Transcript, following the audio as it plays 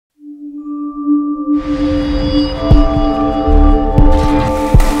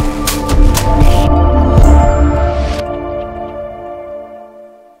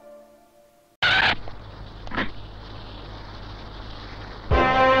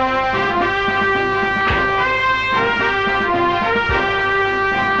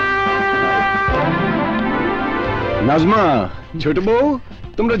নাজমা, ছোট বউ,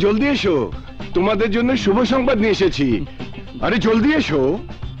 তোমরা জলদি এসো, তোমাদের জন্য শুভ সংবাদ নিয়ে এসেছি। আরে জলদি এসো।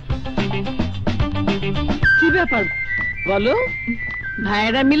 কি ব্যাপার বলো?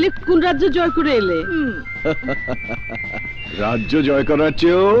 ভাইয়েরা মিলে কোন রাজ্য জয় করে এলে? রাজ্য জয় করার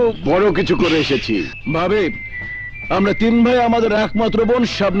চেয়েও বড় কিছু করে এসেছি। ভাবে, আমরা তিন ভাই আমাদের একমাত্র বোন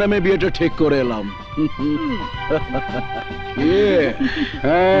শাবনামে বিয়েটা ঠিক করে এলাম।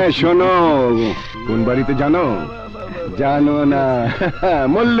 হ্যাঁ শোনো, কোন বাড়িতে জানো? জানো না?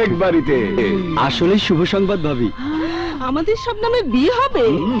 মল্লিক বাড়িতে। আসলে শুভ সংবাদ ভাবি, আমাদের সব নামে বিয়ে হবে।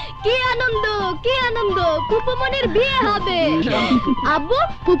 কি আনন্দ, কি আনন্দ! পুপুমনির বিয়ে হবে। আব্বু,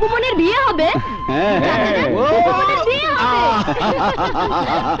 পুপুমনির বিয়ে হবে। হ্যাঁ পুপুমনির বিয়ে হবে।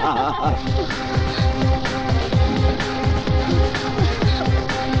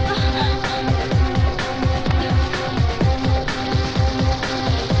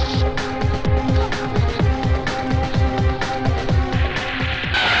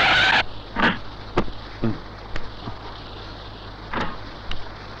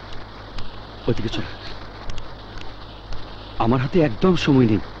 ওদিকে চল। আমার হাতে একদম সময়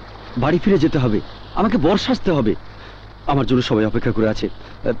নেই, বাড়ি ফিরে যেতে হবে, আমাকে বর সাজতে হবে। আমার জন্য সবাই অপেক্ষা করে আছে।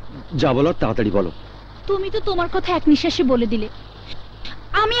 যা বলার তাড়াতাড়ি বলো। তুমি তো তোমার কথা এক নিঃশ্বাসে বলে দিলে,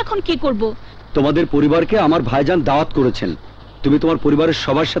 আমি এখন কি করব? তোমাদের পরিবারকে আমার ভাইজান দাওয়াত করেছেন, তুমি তোমার পরিবারের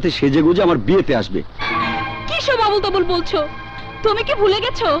সবার সাথে সেজে গুজে আমার বিয়েতে আসবে। কি সব আবল তাবল বলছো? তুমি কি ভুলে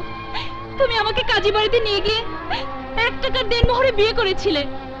গেছো তুমি আমাকে কাজী বাড়িতে নিয়ে গিয়ে 1 টাকার দেনমোহরে বিয়ে করেছিলে?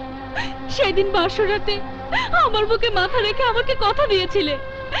 সেই দিন বাসর রাতে আমার বুকে মাথা রেখে আমাকে কথা দিয়েছিলে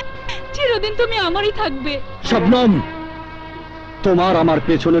চিরদিন তুমি আমারই থাকবে। শবনম, তোমার আমার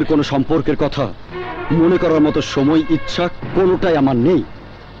পেছনের কোনো সম্পর্কের কথা মনে করার মতো সময়, ইচ্ছা কোনোটাই আমার নেই।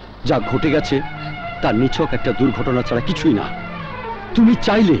 যা ঘটে গেছে তার নিছক একটা দুর্ঘটনা ছাড়া কিছুই না। তুমি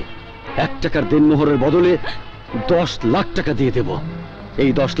চাইলে 1 টাকার দেনমোহরের বদলে 10 লাখ টাকা দিয়ে দেব। এই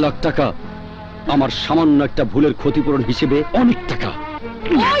 10 লাখ টাকা আমার সামান্য একটা ভুলের ক্ষতিপূরণ হিসেবে অনেক টাকা।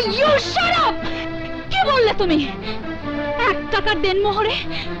 কি বললে তুমি? 1 টাকার দেনমোহরে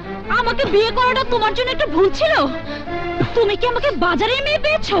আমাকে বিয়ে করাটা তোমার জন্য একটা ভুল ছিল? তুমি কি আমাকে বাজারে মেয়ে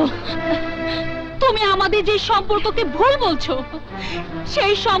পেয়েছো? তুমি আমাদের যে সম্পর্ককে ভুল বলছো,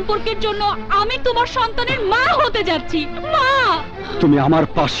 সেই সম্পর্কের জন্য আমি তোমার সন্তানের মা হতে যাচ্ছি। মা! তুমি আমার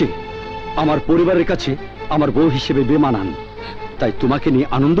পাশে, আমার পরিবারের কাছে আমার বউ হিসেবে বেমানান। তাই তোমাকে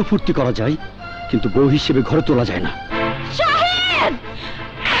নিয়ে আনন্দ ফুর্তি করা যায়, কিন্তু বউ হিসেবে ঘরে তোলা যায় না। শাহিদ!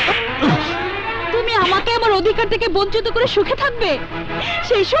 তুমি আমাকে আমার অধিকার থেকে বঞ্চিত করে সুখে থাকবে?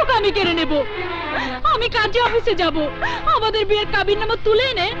 সেই সুখ আমি কেড়ে নেব। আমি কাজে অফিসে যাব, আমাদের বিয়ের কাবিননামা তুলে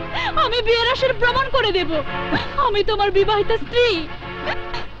এনে আমি বিয়ের আসর প্রমাণ করে দেব আমি তোমার বিবাহিত স্ত্রী।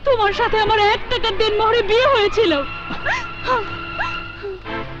 তোমার সাথে আমার 1 টাকার দেনমোহরে বিয়ে হয়েছিল।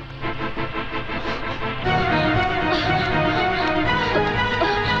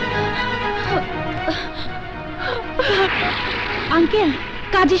 আঙ্কেল,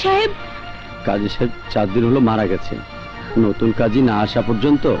 কাজী সাহেব? কাজী সাহেব 4 দিন হলো মারা গেছে। নতুন কাজী না আসা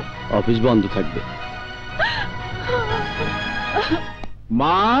পর্যন্ত অফিস বন্ধ থাকবে।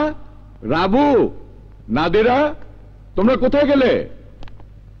 মা, রাবু, নাদিরা, তোমরা কোথায় গেলে?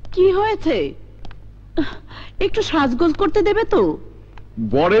 কি হয়েছে? একটু সাজগোজ করতে দেবে তো?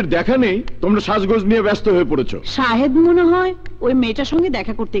 বরের দেখা নেই, তোমরা সাজগোজ নিয়ে ব্যস্ত হয়ে পড়েছো। শাহেদ মনে হয় ওই মেয়েটার সঙ্গে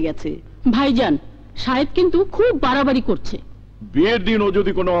দেখা করতে গেছে। ভাইজান, শাহেদ কিন্তু খুব বাড়াবাড়ি করছে। বিয়ের দিন ও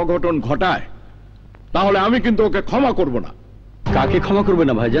যদি কোনো অঘটন ঘটায় তাহলে আমি কিন্তু ওকে ক্ষমা করব না। কাকে ক্ষমা করবে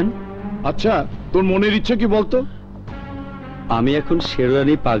না ভাইজান? আচ্ছা, তোর মনের ইচ্ছে কি বলতো? আমি এখন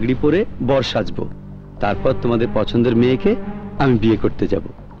শেরওয়ানি পাগড়ি পরে বর সাজবো, তারপর তোমাদের পছন্দের মেয়েকে আমি বিয়ে করতে যাব।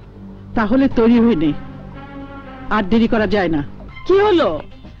 তাহলে তৈরি হয়ে নে, আর দেরি করা যায় না। কি হলো,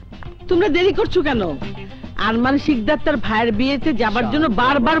 তোমরা দেরি করছো কেন? আরমান শিকদার তার ভাইয়ের বিয়েতে যাবার জন্য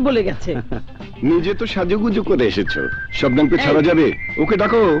বারবার বলে গেছে। নিজে তো সাজুগুজু করে এসেছো, শবনমকে ছাড়া যাবে? ওকে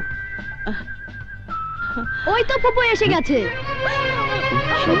ডাকো। ওই তো ফুপু এসে গেছে।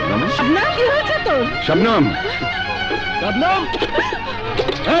 শবনম, আপনার কি হয়েছে তোর? শবনম, শবনম,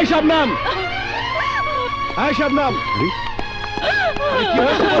 এই শবনম, এই শবনম,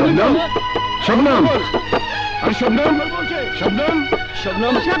 শবনম, শবনম, আরে শবনম, শবনম,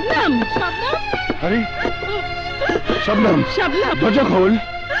 শবনম, শবনম, আরে শবনম, শবনম, দরজা খোল।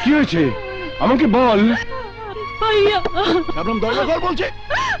 কি হয়েছে আমাকে বল। ভাইয়া, শবনম, দরজা খোল বলছে।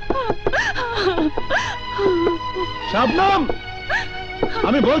 শবনম,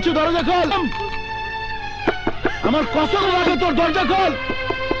 আমি বলছি দরজা খোল। আমার কসম লাগে তোর দরজা খোল।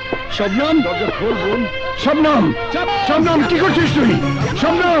 শবনম, দরজা খোল বোন। শবনম, শবনম, কি করছিস তুই?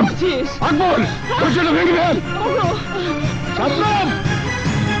 শবনম, আকবর, দরজাটা ভেঙে ফেল। শবনম,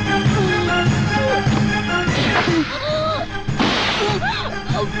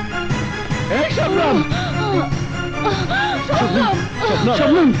 এই শবনম,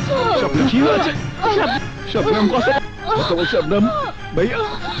 শবনম, শবনম কি হয়েছে? শবনম কথা বল। শবনম ভাইয়া,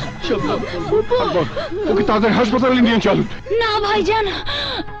 শবনম ওকে তাদের হাসপাতালে নিয়ে চল। না ভাইজান,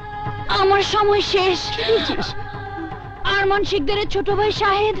 আমার সময় শেষ। আরমান শিকদারের ছোট ভাই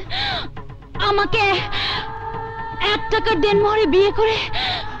শাহেদ আমাকে 1 টাকার দেনমোহরে বিয়ে করে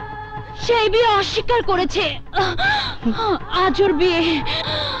সেই বিয়ে অস্বীকার করেছে। আজ ওর বিয়ে।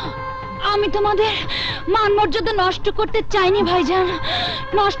 আমি তোমাদের মান মর্যাদা নষ্ট করতে চাইনি ভাইজান,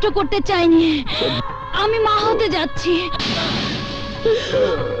 নষ্ট করতে চাইনি। আমি মা হতে যাচ্ছি।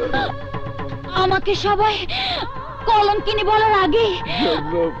 আমাকে সবাই কলঙ্কিনী বলার আগে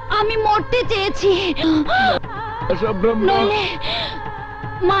আমি মরতে চেয়েছি। নইলে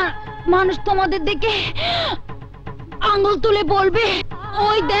মানুষ তোমাদের দিকে আঙ্গুল তুলে বলবে,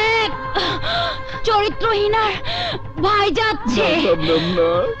 ওই দেখ চরিত্রহীনার ভাই যাচ্ছে,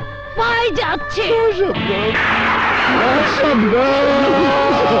 ভাই যাচ্ছে।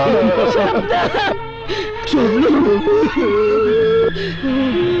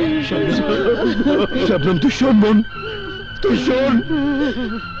 শবনম তুই শোন বোন, তুই শোন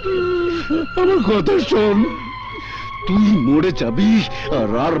আমার কথা শোন। তুই মরে যাবি আর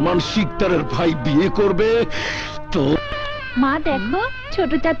আরমান শিকদারের ভাই বিয়ে করবে। তো মা দেখো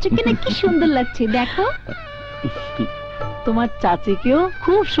ছোট চাচুকে না কি সুন্দর লাগছে, দেখো। তোমার চাচিকেও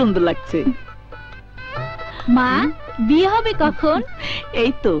খুব সুন্দর লাগছে। মা বিয়ে হবে কখন?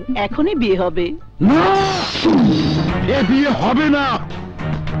 এই তো এখনই বিয়ে হবে। না, এ বিয়ে হবে না।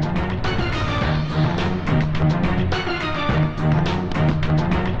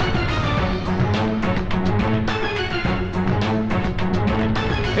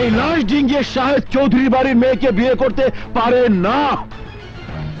 এই লাশ ডিঙ্গিয়ে শাহেদ চৌধুরী বাড়ির মেয়েকে বিয়ে করতে পারে না।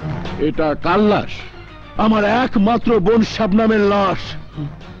 এটা কার লাশ? আমার একমাত্র বোন শবনমের লাশ।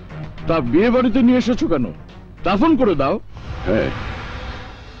 তা বিয়ে বাড়িতে নিয়ে এসেছো কেন? দাফন করে দাও। হ্যাঁ,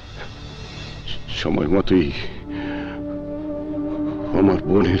 সময় মতোই আমার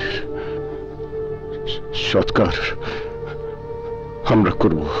বোনের সৎকার আমরা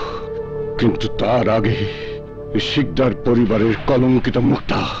করব, কিন্তু তার আগে শিকদার পরিবারের কলঙ্কিত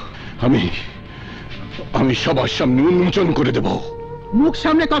মুখটা আমি সবার সামনে উন্মোচন করে দেব। মুখ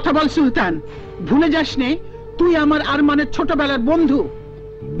সামনে কথা বল সুলতান, ভুলে যাস নে তুই আমার আরমানের ছোটবেলার বন্ধু।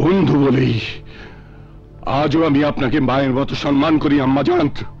 বন্ধু বলেই আজও আমি আপনাকে মায়ের মতো সম্মান করি আম্মা জান,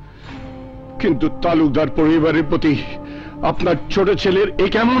 কিন্তু তালুকদার পরিবারের প্রতি আপনার ছোট ছেলের এ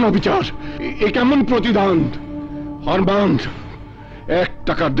কেমন অবিচার, এ কেমন প্রতিদান? আরমান 1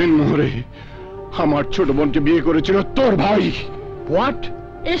 টাকার দেনমোহরে আমার ছোট বোনকে বিয়ে করেছিল তোর ভাই। হোয়াট?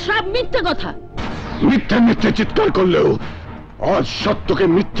 এসব মিথ্যে কথা। মিথ্যা মিথ্যে চিৎকার করলেও আজ সত্যকে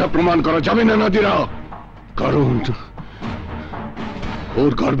মিথ্যা প্রমাণ করা যাবে না নাদিরা, কারণ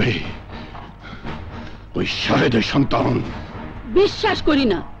ওর গর্ভে ওই শাহেদের সন্তান। বিশ্বাস করি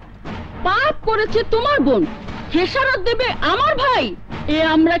না, পাপ করেছে তোমার বোন, খেসারত দেবে আমার ভাই, এ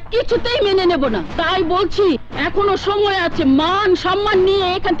আমরা কিছুতেই মেনে নেব না। তাই বলছি এখনো সময় আছে, মান সম্মান নিয়ে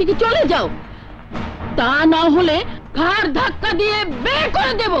এখান থেকে চলে যাও, তা না হলে ঘাড় ধাক্কা দিয়ে বের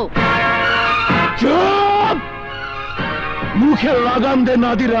করে দেব। চুপ! মুখে লাগাম দে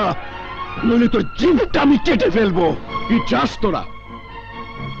নাদিরা, নইলে তোর জিভটা আমি কেটে ফেলবো। কি চাস তোরা?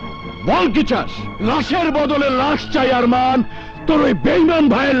 বল কি চাস? লাশের বদলে লাশ চাই আরমান, তোর ওই বেঈমান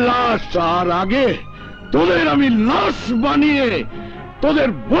ভাইয়ের লাশ। তার আগে তোদের আমি লাশ বানিয়ে তোদের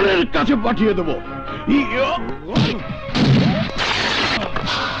বোনের কাছে পাঠিয়ে দেবো।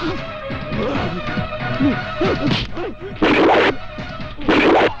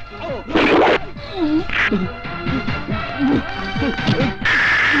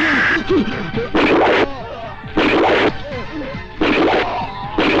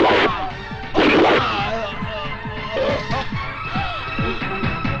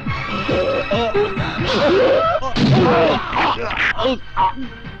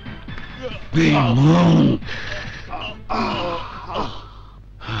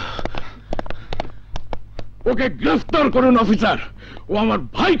 ওকে গ্রেফতার করুন অফিসার, ও আমার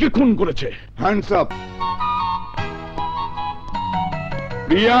ভাইকে খুন করেছে। Hands up.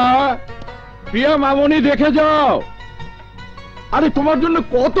 প্রিয়া, প্রিয়া মামনি দেখে যাও। আরে তোমার জন্য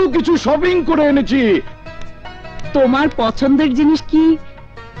কত কিছু শপিং করে এনেছি। তোমার পছন্দের জিনিস কি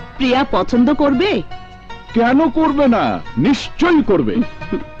প্রিয়া পছন্দ করবে? কেন করবে না? নিশ্চয়ই করবে।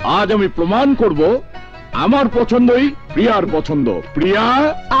 আজ আমি প্রমাণ করব আমার পছন্দই প্রিয়ার পছন্দ। প্রিয়া,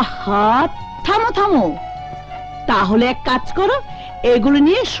 আহা থামো থামো, তাহলে এক কাজ করো, এগুলো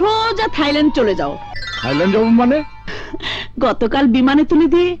নিয়ে সোজা থাইল্যান্ড চলে যাও। থাইল্যান্ড যাব মানে? গতকাল বিমানে তুলে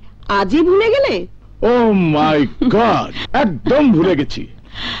দিয়ে আজই ভুলে গেলে? ও মাই গড, একদম ভুলে গেছি।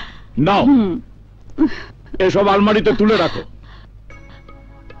 নাও এসব আলমারিতে তুলে রাখো।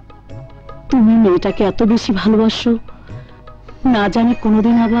 তুমি মেয়েটাকে এত বেশি ভালোবাসো, না জানি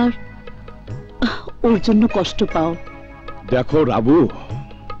কোনোদিন আবার ওর জন্য কষ্ট পাও। দেখো রাবু,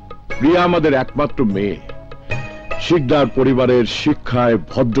 প্রিয়া আমাদের একমাত্র মেয়ে, শিকদার পরিবারের শিক্ষায়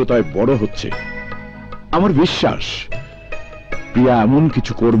ভদ্রতায় বড় হচ্ছে। আমার বিশ্বাস প্রিয়া এমন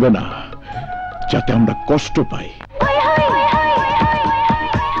কিছু করবে না যাতে আমরা কষ্ট পাই।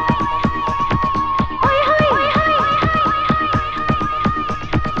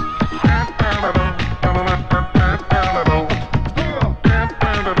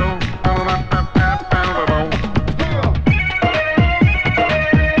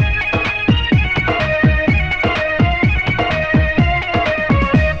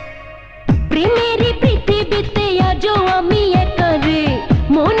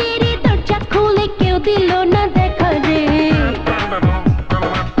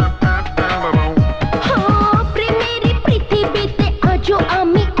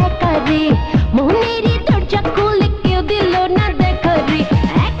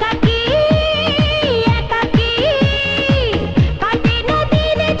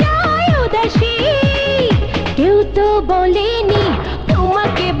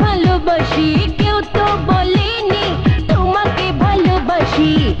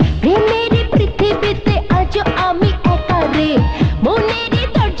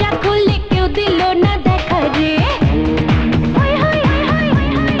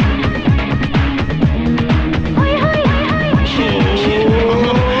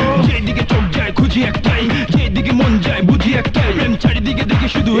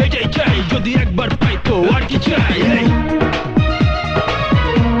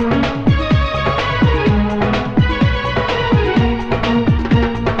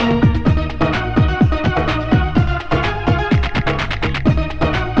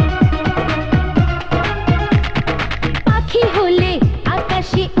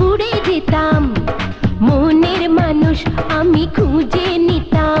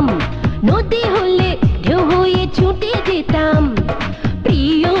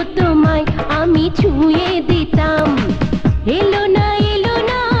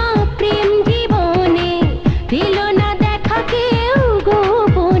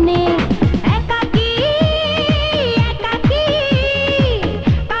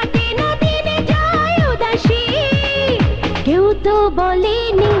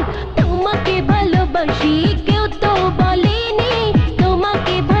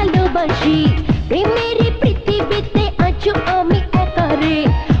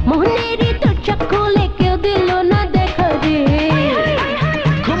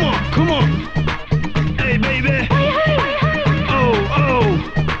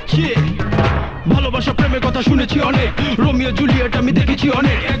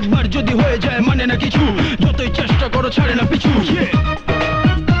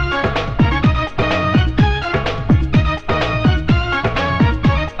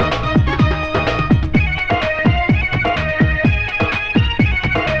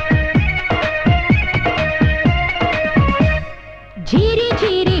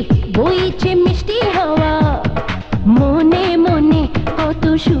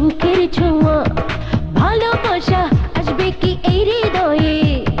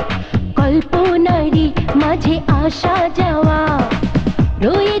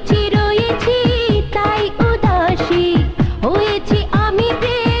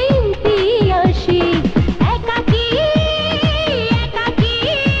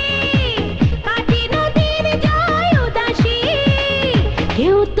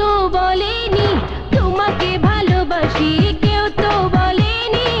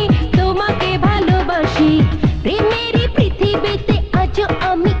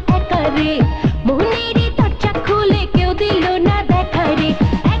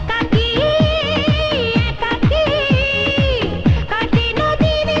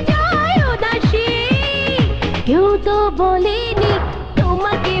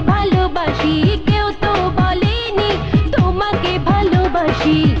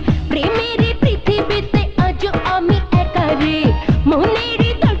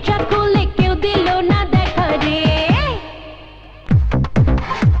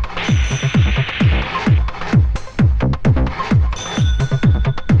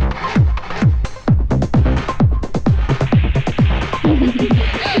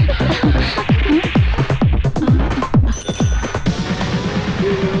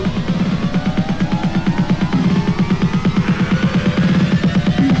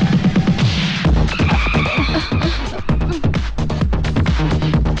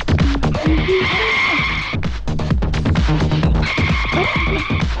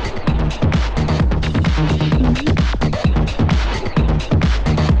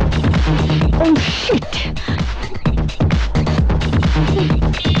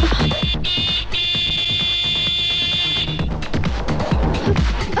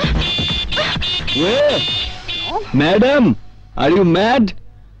 Madam, are you mad?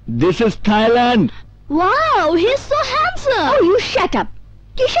 This is Thailand. Wow, he's so handsome. Oh, you shut up.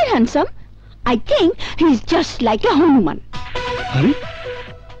 Kishan handsome? I think he's just like a Hanuman. আরে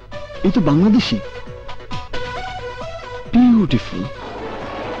এই তো বাংলাদেশি। বিউটিফুল।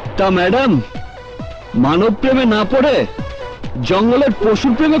 তা ম্যাডাম, মানব প্রেমে না পড়ে জঙ্গলের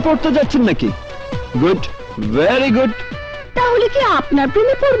পশুর প্রেমে পড়তে যাচ্ছেন নাকি? Good, very good. তাহলে কি আপনার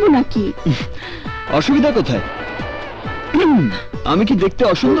প্রেমে পড়বো নাকি? অসুবিধা কোথায়? আমি কি দেখতে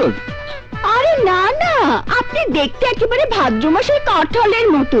অসুন্দর? আরে না না, আপনি দেখতে একেবারে ভাদ্র মাসের কাঁঠালের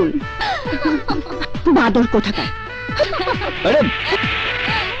মতন। বাদর কোথাকার। আরে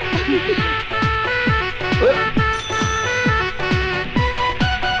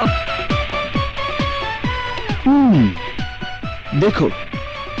দেখো,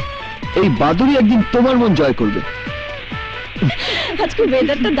 এই বাদুড়ি একদিন তোমার মন জয় করবে। আজকে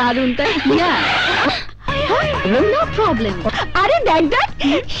ওয়েদারটা দারুণ, তাই না? No problem. আরে দেখ দেখ,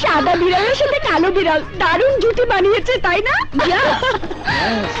 সাদা বিড়ালের সাথে কালো বিড়াল দারুণ জুটি বানিয়েছে, তাই না?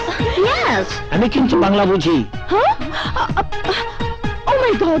 ইয়েস। আমি কিন্তু বাংলা বুঝি। হ্যাঁ? ও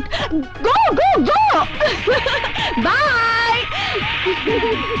মাই god, go go go, by.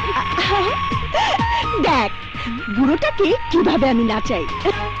 দেখ বুড়োটাকে কিভাবে আমি নাচাই।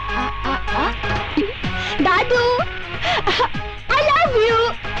 দাদু, I love you.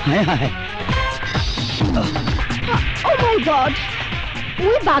 Hi hi, O my god,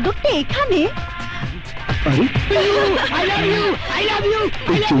 ওই বাদরটা এখানে। আরে I love you, I love you.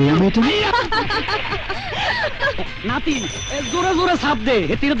 এই চুয়া মেয়েটা। নাতিন, জোরে জোরে ছাপ দে,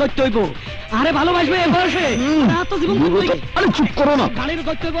 এতির দৈত্য হইব। আরে ভালোবাসবে এ বয়সে, তো জীবন বদলে। আরে চুপ করো না। গাড়ির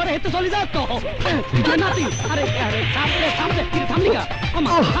দৈত্য হইব, আরে হেতে চলে যা তো। নাতিন, আরে আরে ছাপ দে, ছাপ দে, কি থামলি গা? ওমা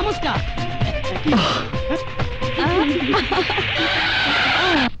থামসকা।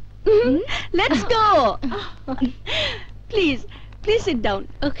 Let's go. Please sit down.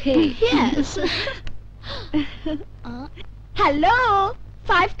 Okay. Yes. Hello.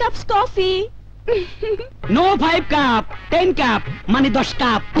 5 cups coffee. No 5 cup, 10 cup, মানে 10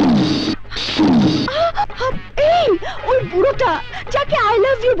 কাপ। এই ওই বুড়োটা যাকে আই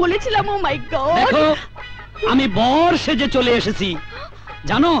লাভ ইউ বলেছিলাম। ও মাই গড। দেখো, আমি বর সেজে চলে এসেছি।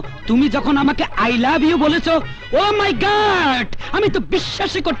 জানো, তুমি যখন আমাকে আই লাভ ইউ বলেছো, ও মাই গড, আমি তো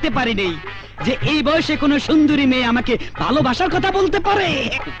বিশ্বাসই করতে পারিনি যে এই বয়সে কোনো সুন্দরী মেয়ে আমাকে ভালোবাসার কথা বলতে পারে।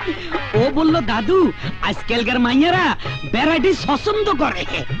 ও বলল, দাদু আজকালকার মাইয়ারা ভ্যারাইটি পছন্দ করে,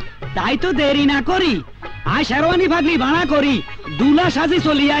 তাই তো দেরি না করি আই শেরওয়ানি ভাগলি ভাড়া করি দুলা সাজি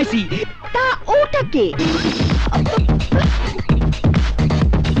চলে আইছি। তা ওটাকে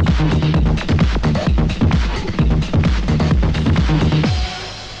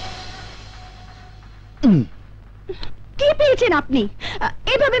কি পেয়েছেন আপনি?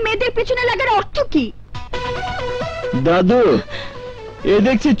 এভাবে মেয়েদের পেছনে লাগার অর্থ কি? দাদু, এ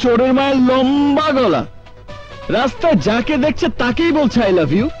দেখছি চোরের মায়ের লম্বা গলা, রাস্তায় যাকে দেখছে তাকেই বলছে আই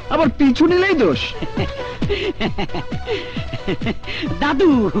লাভ ইউ, আবার পিছু নিলেই দোষ। দাদু,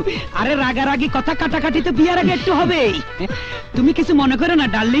 আরে রাগারাগি কথা কাটাকাটি তো বিয়ার আগে একটু হবেই। তুমি কিছু মনে করো না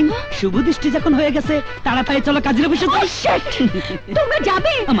ডার্লিং, শুভ দৃষ্টি যখন হয়ে গেছে তাড়াতাড়ি চলো কাজের অফিসে। তোমরা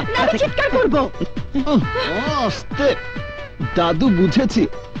যাবে না আমি চিৎকার করব। আস্তে দাদু, বুঝেছি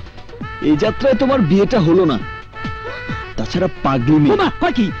এই যাত্রায় তোমার বিয়েটা হলো না, তাছাড়া পাগলি মেয়ে। ওমা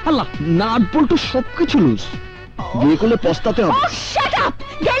কয় কি, আল্লাহ, নাট বল্টু সবকিছু লুজ, বিয়ে করলে পস্তাতে হবে। শাট আপ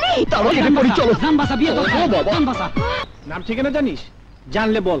গেলি। তারপর কেটে পড়ি, চলো। জান বাসা, বিয়ে তো ও বাবা। জান বাসা। নাম ঠিকানা জানিস?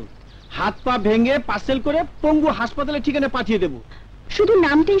 জানলে বল, হাত পা ভেঙে পার্সেল করে পঙ্গু হাসপাতালে ঠিকানা পাঠিয়ে দেবো। শুধু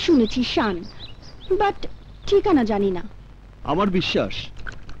নামটাই শুনেছি শান, বাট ঠিকানা জানি না। আমার বিশ্বাস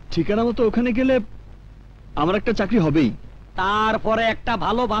ঠিকানা মতো ওখানে গেলে আমার একটা চাকরি হবেই। তারপরে একটা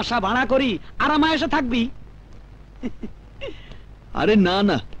ভালো বাসা ভাড়া করি আরামায় এসে থাকবি। আরে না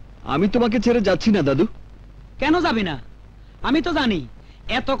না, আমি তোমাকে ছেড়ে যাচ্ছি না দাদু। কেন যাবি না? আমি তো জানি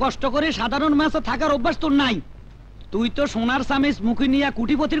এত কষ্ট করে সাধারণ মাসে থাকার অভ্যাস তোর নাই। তুই তো সোনার সামিস মুখি নিয়া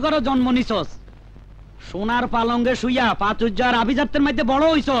কুটিপতির ঘরে জন্ম নিছস, সোনার পালঙ্গে শুইয়া পাতুজ্জার আভিজাত্যের মধ্যে বড়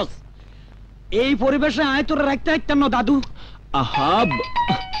হইছস। এই পরিবেশে আয় তোরা রাখতে হাইতাম না দাদু। আহাব,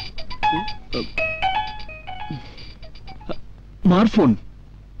 মার ফোন।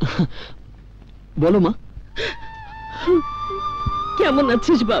 বলো মা। কেমন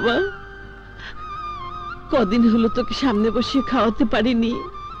আছিস বাবা? কদিন হলো তোকে সামনে বসিয়ে খাওয়াতে পারিনি।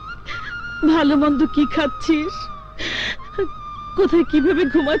 ভালো মন্দ কি খাচ্ছিস, কোথায় কিভাবে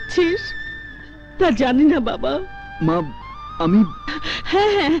ঘুমাচ্ছিস তা জানি না বাবা। মা আমি।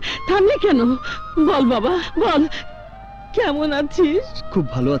 হ্যাঁ হ্যাঁ, থামলি কেন? বল বাবা বল, কেমন আছিস? খুব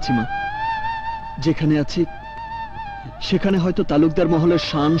ভালো আছি মা। যেখানে আছি সেখানে হয়তো তালুকদার মহলের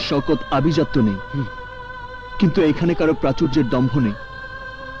শান শওকত আভিজাত্য নেই, কিন্তু এখানে কারো প্রাচুর্যের দম্ভ নেই।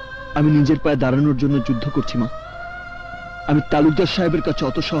 আমি নিজের পায়ে দাঁড়ানোর জন্য যুদ্ধ করছি মা। আমি তালুকদার সাহেবের কাছে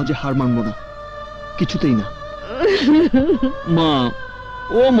অত সহজে হার মানব না, কিছুতেই না। মা,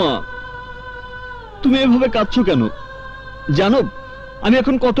 ও মা, তুমি এভাবে কাঁদছো কেন? জানো আমি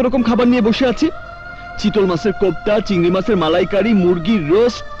এখন কত রকম খাবার নিয়ে বসে আছি? চিতল মাছের কোপ্তা, চিংড়ি মাছের মালাইকারি, মুরগির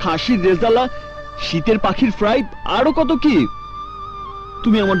রোস্ট, খাসির রেজালা, শীতের পাখির ফ্রাই, আরো কত কি।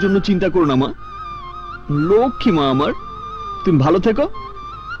 তুমি আমার জন্য চিন্তা করো না মা, লক্ষ্মী মা আমার। তুমি ভালো থেকো,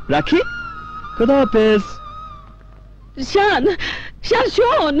 রাখি। খোদা হাফেজ। শান, শান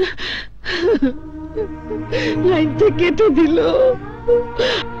শোন, লাইনটা কেটে দিল।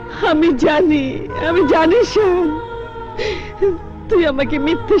 আমি জানি শান, তুই আমাকে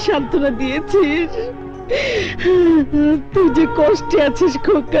মিথ্যে সান্ত্বনা দিয়েছিস। তুই যে কষ্টে আছিস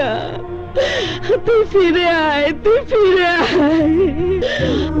খোকা, তুই ফিরে আয়, তুই ফিরে আয়।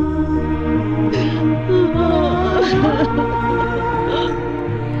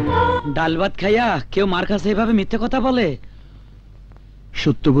 ডাল ভাত খাইয়া কেউ মার কাছে এভাবে মিথ্যে কথা বলে?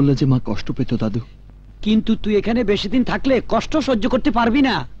 সত্য বললে যে মা কষ্ট পেত দাদু। কিন্তু তুই এখানে বেশি দিন থাকলে কষ্ট সহ্য করতে পারবি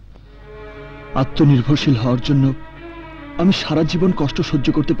না। আত্মনির্ভরশীল হওয়ার জন্য আমি সারা জীবন কষ্ট সহ্য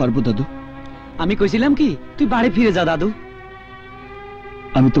করতে পারবো দাদু। আমি কইছিলাম কি তুই বাড়ি ফিরে যা দাদু।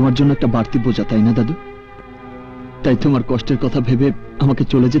 আমি তোমার জন্য একটা বাড়তি বোঝা, তাই না দাদু? তাই তোমার কষ্টের কথা ভেবে আমাকে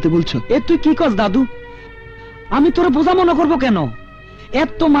চলে যেতে বলছো? এ তুই কি কস দাদু? আমি তোর বোঝা মনে করবো কেন?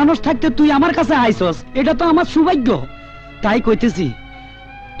 এত মানুষ থাকতে তুই আমার কাছে আইসস, এটা তো আমার সৌভাগ্য। তাই কইতেছি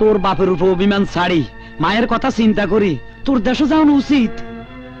তোর বাপের উপর অভিমান ছাড়ি মায়ের কথা চিন্তা করি তোর দেশে যাওয়ানো উচিত।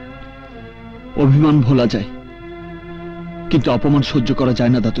 অভিমান ভোলা যায়, কিন্তু অপমান সহ্য করা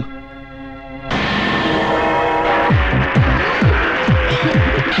যায় না দাদু।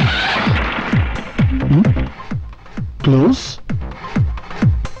 ক্লোজ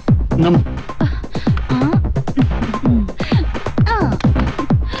নাম।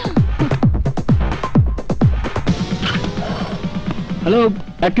 হ্যালো,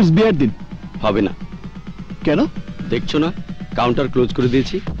 এক পিস বিয়ার দিন। হবে না। কেন? দেখছো না কাউন্টার ক্লোজ করে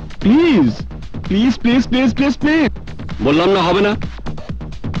দিয়েছি। Please please please please please please. বললাম না হবে না।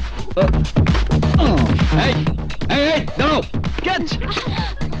 এই এই এই দাঁড়াও। ক্যাচ।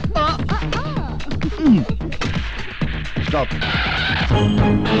 স্টপ।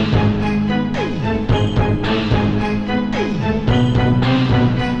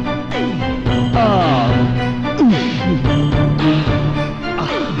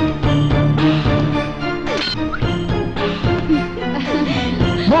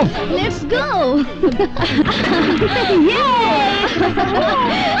 Let's go!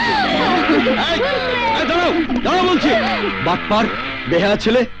 দাঁড়াও দাঁড়াও বলছি। বাটপার বেহায়া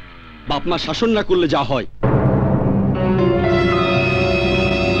ছেলে, বাপ মা শাসন না করলে যা হয়।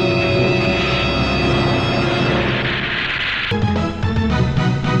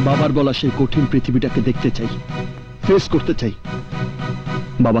 বাবার বলা সেই কঠিন পৃথিবীটাকে দেখতে চাই, ফেস করতে চাই,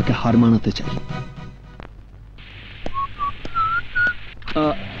 বাবাকে হার মানাতে চাই।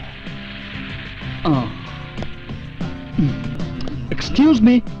 Excuse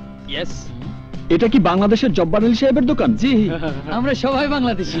me. ইয়েস। এটা কি বাংলাদেশের জব্বার আলী সাহেবের দোকান? জি, আমরা সবাই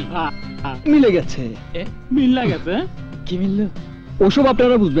বাংলাদেশি। মিলে গেছে। মিল্লা গেছে? কি মিললো? ওসব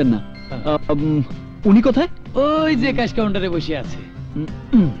আপনারা বুঝবেন না। উনি কোথায়? ওই যে ক্যাশ কাউন্টারে বসে আছে।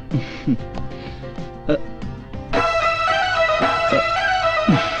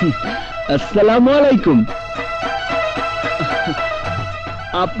 আসসালামু আলাইকুম।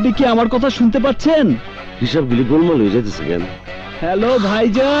 আপনি কি আমার কথা শুনতে পাচ্ছেন? হিসাবগুলি গোলমাল হয়ে যাইতেছে কেন? হ্যালো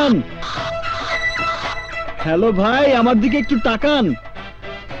ভাইজান, হ্যালো ভাই, আমার দিকে একটু তাকান।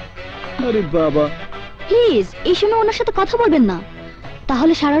 আরে বাবা, প্লিজ এই সময় ওনার সাথে কথা বলবেন না,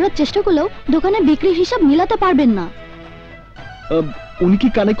 তাহলে সারা রাত চেষ্টা করলেও দোকানে বিক্রির হিসাব মিলাতে পারবেন না। উনি কি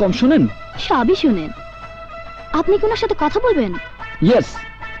কানে কম শোনেন? সবই শুনেন। আপনি কি ওনার সাথে কথা বলবেন? ইয়েস,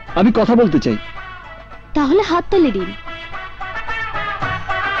 আমি কথা বলতে চাই। তাহলে হাত তুলে দিন।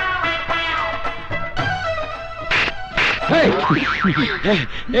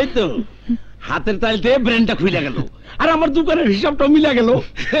 এই তো হাতের তালতে ব্রেনটা খুইলা গেল, আর আমার দোকানের হিসাবটা মিলা গেল।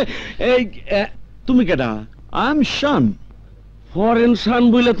 এই তুমি কেডা? I am Shaan. ফরেন শান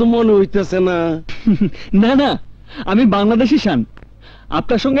বইলে তো মনে হইতেছে না। না না, আমি বাংলাদেশি শান।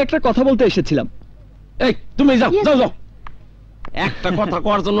 আপনার সঙ্গে একটা কথা বলতে এসেছিলাম। এই তুমি যাও যাও যাও, একটা কথা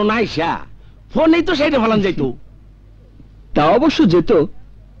করার জন্য নাইসা ফোনেই তো সেইটা ভালান যাইতো। তা অবশ্য যেত,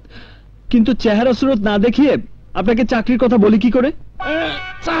 কিন্তু চেহারা সুরত না দেখিয়ে আপনাকে চাকরির কথা বলি কি করে?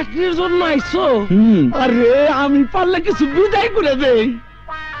 চাকরির জন্য আইছো? আরে আমি পারলে কিছু বিদায় করে দেই।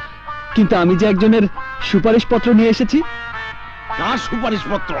 কিন্তু আমি যে একজনের সুপারিশ পত্র নিয়ে এসেছি। কার সুপারিশ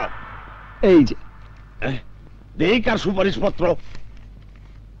পত্র? এই যে। দেখ আর সুপারিশপত্র।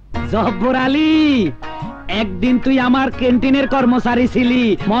 জব্বর আলী, একদিন তুই আমার ক্যান্টিনের কর্মচারী ছিলি,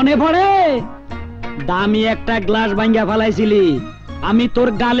 মনে পড়ে? দামি একটা গ্লাস ভাঙ্গা ফেলাইছিলি, আমি তোর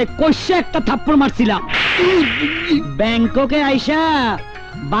গালে কষে একটা থাপ্পড় মারছিলাম। ব্যাংককে আইসা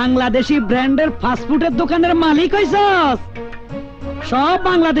বাংলাদেশি ব্র্যান্ডের ফাস্টফুডের দোকানের মালিক হইছস, সব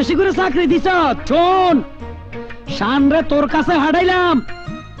বাংলাদেশি করে চাকরি দিছ। শোন, শানরে তোর কাছে হারাইলাম,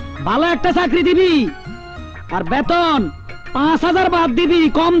 ভালো একটা চাকরি দিবি, আর বেতন 5,000 বাদ দিবি,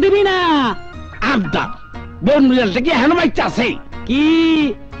 কম দিবি না। আবদা বোন রিয়ালটা কি হেন বাইচ্চা আছে? কি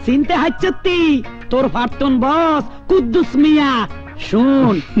চিনতে হাচ্ছতি তোর ফারতুন বস কুদ্দুস মিয়া।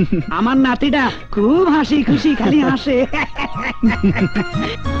 শুন, আমার নাতিটা খুব হাসি খুশি খালি হাসে।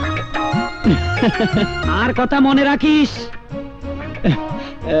 আর কথা মনে রাখিস।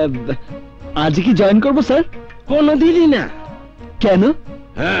 আজ কি জয়েন করবো স্যার? কোনদিনই না। কেন?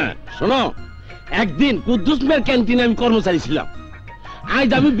 হ্যাঁ শোনো, একদিন কুদ্দুস মিয়ার ক্যান্টিনে আমি কর্মচারী ছিলাম, আজ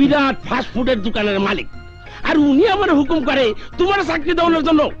আমি বিরাট ফাস্ট ফুডের দোকানের মালিক, আর উনি আমার হুকুম করে তোমার চাকরি দেওয়ার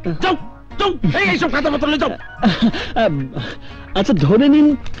জন্য। যাও যাও, এইসব খাতাপত্র নিয়ে যাও। আচ্ছা ধরে নিন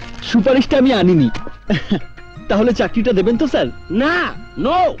সুপারিশটা আমি আনিনি, তাহলে চাকরিটা দেবেন তো স্যার? না,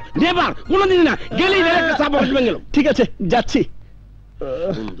 নো নেভার, কোনদিন না। গেলেই একটা চাপ বসবেন গেল। ঠিক আছে, যাচ্ছি।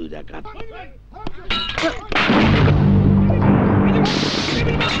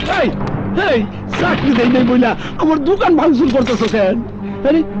 চাকরি দেই নাই বইলা আমার দোকান ভাঙচুর করতেছো কেন?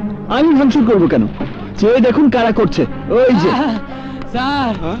 আরে আমি ভাঙচুর করবো কেন? চেয়ে দেখুন কারা করছে। ওই যে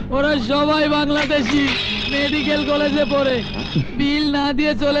স্যার, ওরা সবাই বাংলাদেশি, মেডিকেল কলেজে পড়ে, বিল না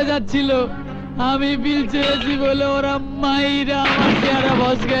দিয়ে চলে যাচ্ছিল। আমি বিল চেয়েছি বলে ওরা মাইরা আমার চেহারা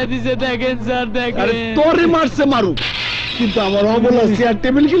ভসকায় দিছে। দেখেন স্যার, দেখেন। তোরে মারছে মারুক, কিন্তু আমার অবলা চেয়ার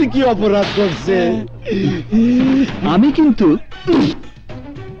টেবিল গেলে কি অপরাধ করছে? আমি কিন্তু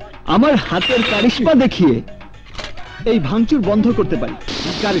আমার হাতের কারিশমা দেখিয়ে এই ভাঙচুর বন্ধ করতে পারি।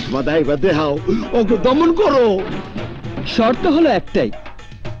 কারিশমা দেখাও, দেখাও, ওকে দমন করো। শর্ত হলো একটাই,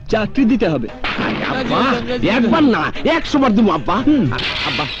 চাকরি দিতে হবে। একবার না 100 বার দিব আব্বা।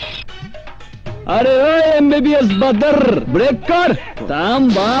 আব্বা আরে ওই এমবিবিএস বাদর, ব্রেক কর। তাম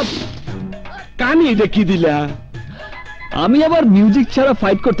বাপ, কানি এটা কি দিলা? আমি আবার মিউজিক ছাড়া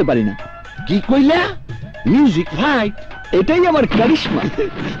ফাইট করতে পারি না। কি কইলা? Music fight? এটাই আমার কারিশমা।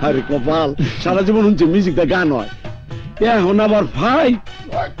 আরে কপাল, সারা জীবন হচ্ছে মিউজিকটা গান হয়, এখন আবার ফাইট।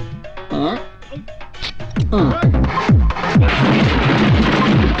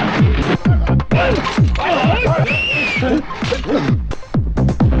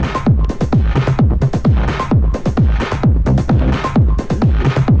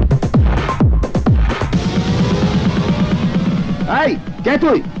 এই কে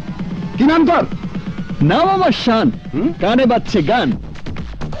তুই? কি নাম তোর? নাম আমার শান, কানে বাজছে গান।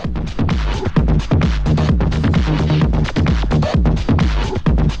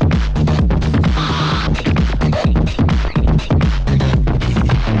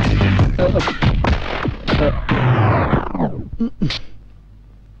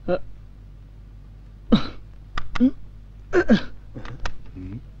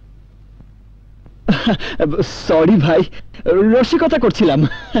 সরি ভাই, রসিকতা করছিলাম।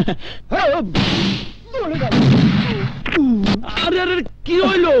 আরে আরে কি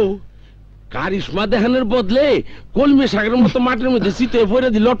হইলো? কারিশমা দেখানোর বদলে কলমে শাকের মতো মাটির মধ্যে চিতে ভরে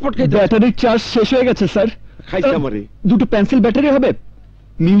দি লটপট খাইতে। ব্যাটারির চার্জ শেষ হয়ে গেছে স্যার। খাইতে আমারে দুটো পেন্সিল ব্যাটারি হবে?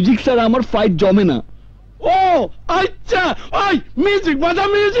 মিউজিক স্যার আমার ফাইট জমে না। ও আচ্ছা, ওই মিউজিক বাজা,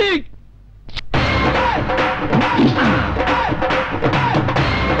 music.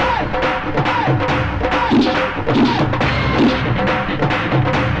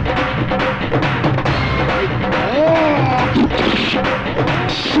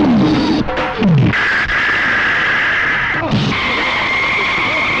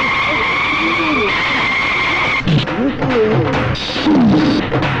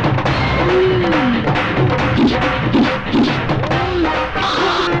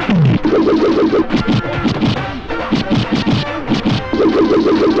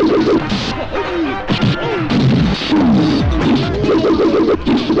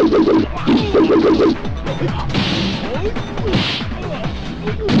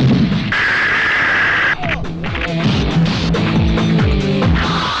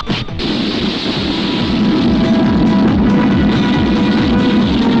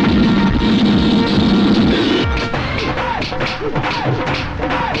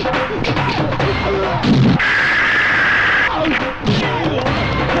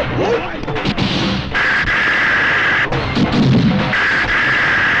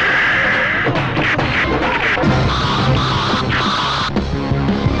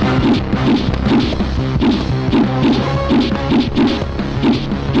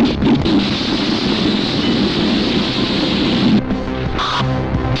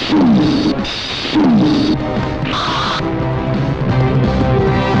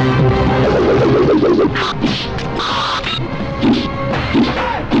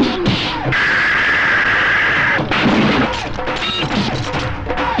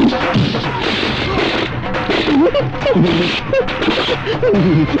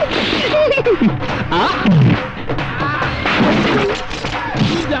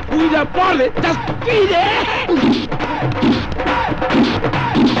 Uida, pole, just beat it!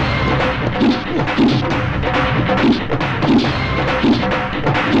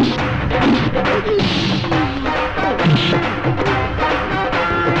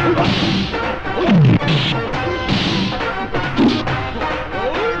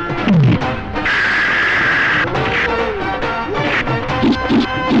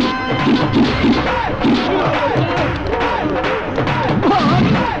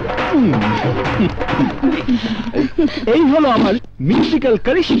 এই হলো আমার মিউজিক্যাল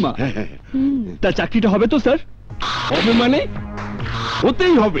কারিশমা। তা চাকরিটা হবে তো স্যার? হবে মানে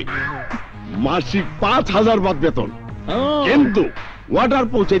হতেই হবে। মাসিক 5,000 বাদ বেতন, কিন্তু ওয়াটার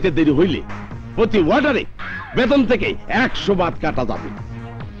পৌঁছাইতে দেরি হইলে প্রতি ওয়াটারে বেতন থেকে 100 বাদ কাটা যাবে।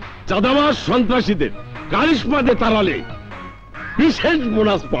 চাঁদাবাজ সন্ত্রাসীদের কারিশমা দিয়ে তাড়ালে বিশেষ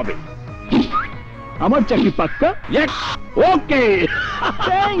বোনাস পাবে। আমার চাকরি পাক্কা? ওকে,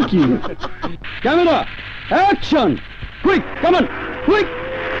 thank you. Camera action, quick, come on, quick.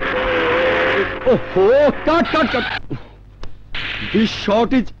 ওহো, কাট কাট কাট। This shot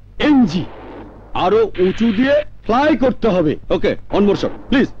is NG. আরো উঁচু দিয়ে ফ্লাই করতে হবে। ওকে, on more shot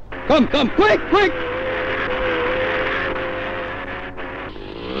please. Come come, quick quick.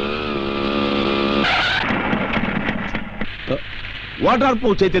 Water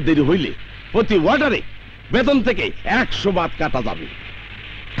পৌঁছাইতে দেরি হইলে প্রতি ওয়াটারে বেতন থেকে 100 বাদ কাটা যাবে।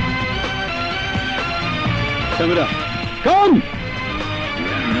 ক্যামেরা কাম।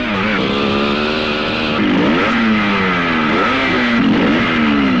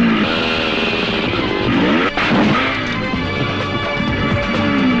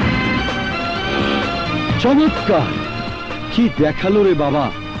 চমৎকার, কি দেখালো রে বাবা।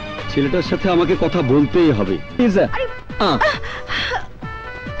 ছেলেটার সাথে আমাকে কথা বলতেই হবে।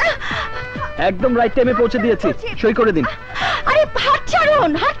 একদম রাইট টাইমে পৌঁছে দিয়েছি, সই করে দিন। আরে হাত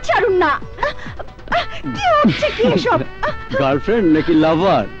ছাড়ুন না। কি হচ্ছে কি এসব? গার্লফ্রেন্ড নাকি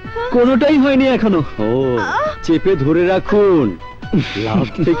লাভার? কোনোটাই হয়নি এখনো। ও, চেপে ধরে রাখুন, লাভ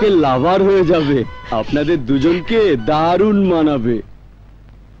থেকে লাভার হয়ে যাবে। আপনাদের দুজনকে দারুণ মানাবে।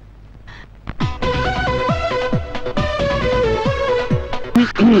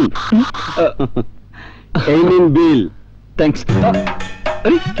 এই নিন বিল। থ্যাঙ্কস।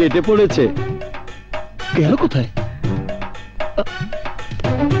 আরে কেটে পড়েছে। গেল কোথায়?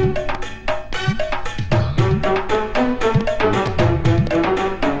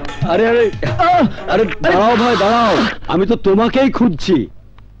 আরে আরে আরে দাঁড়াও ভাই, দাঁড়াও, আমি তো তোমাকেই খুঁজছি।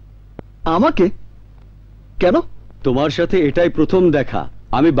 আমাকে? কেন? তোমার সাথে এটাই প্রথম দেখা।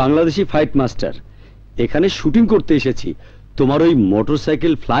 আমি বাংলাদেশি ফাইট মাস্টার, এখানে শুটিং করতে এসেছি। তোমার ওই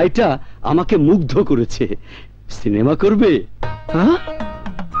মোটরসাইকেল ফ্লাইটা আমাকে মুগ্ধ করেছে। সিনেমা করবে? হ্যাঁ,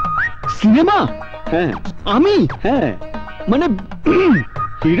 সিনেমা? হ্যাঁ। আমি? হ্যাঁ। মানে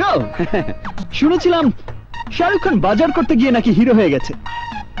হিরো? শুনেছিলাম শাহরুখ খান বাজার করতে গিয়ে নাকি হিরো হয়ে গেছে,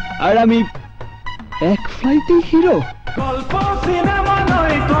 আর আমি এক ফ্লাইটে হিরো। গল্প সিনেমা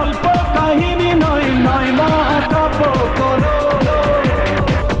নয়, গল্প কাহিনী নয়, নয় কোনো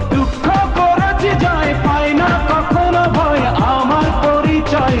দুঃখ করেছি যায়, পাই না কখনো ভয়, আমার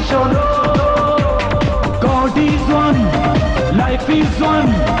পরিচয় শোনো। God is one, life is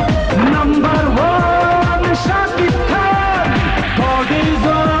one, number one, Shakib Khan. God is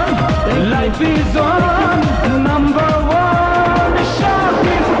one, life is one, number one,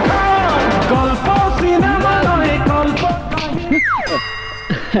 Shakib Khan. গল্প সিনেমা নয়, গল্প কাহিনী।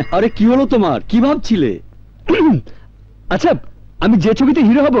 আরে কি হলো তোমার? কি ভাবছিলে? আচ্ছা, আমি যে ছবিতে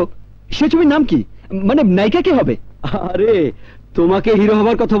হিরো হব সে ছবির নাম কি? মানে নায়িকা কে হবে? আরে তোমাকে হিরো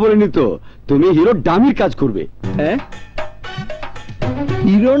হবার কথা বলিনি তো, তুমি হিরো ডামির কাজ করবে। হ্যাঁ,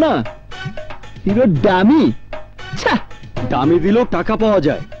 হিরো না, হিরো ডামি। ডামি দিলেও টাকা পাওয়া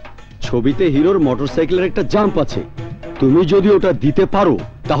যায়। ছবিতে হিরোর মোটরসাইকেলের একটা জাম্প আছে, তুমি যদি ওটা দিতে পারো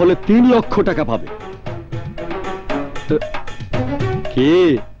তাহলে 3 লক্ষ টাকা পাবে। কে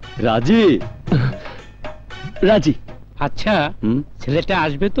রাজি? রাজি। আচ্ছা, ছেলেটা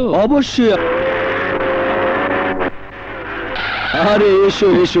আসবে তো? অবশ্যই। আরে এসো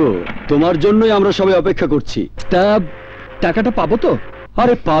এসো, তোমার জন্যই আমরা সবাই অপেক্ষা করছি। তা টাকাটা পাবো তো?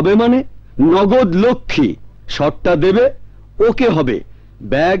 আরে পাবে মানে? নগদ লক্ষ্মী। শটটা দেবে, ওকে হবে,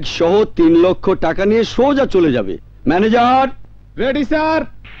 ব্যাগ সহ 3 লক্ষ টাকা নিয়ে সোজা চলে যাবে। Manager ready sir.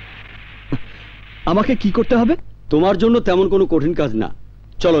 আমাকে কি করতে হবে? তোমার জন্য তেমন কোনো কঠিন কাজ না।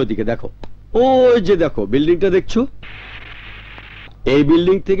 চলো ওইদিকে দেখো, ওই যে দেখো বিল্ডিংটা দেখছো, এই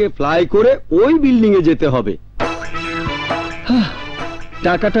বিল্ডিং থেকে ফ্লাই করে ওই বিল্ডিং এ যেতে হবে।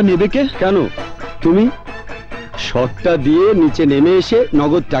 টাকাটা নেবে কে? কেন তুমি? শটটা দিয়ে নিচে নেমে এসে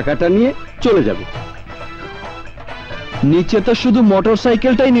নগদ টাকাটা নিয়ে চলে যাবে। নিচে তো শুধু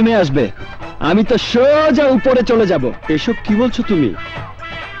মোটরসাইকেলটাই নেমে আসবে, আমি তো সোজা উপরে চলে যাব। এসব কি বলছো তুমি?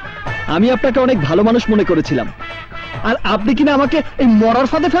 আমি আপনাকে অনেক ভালো মানুষ মনে করেছিলাম, আর আপনি কিনা আমাকে এই মরার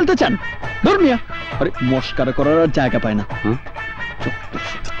ফাঁদে ফেলতে চান। ধর্মিয়া, আরে মস্কারা করার আর জায়গা পায় না।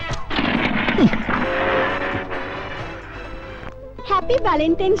 Happy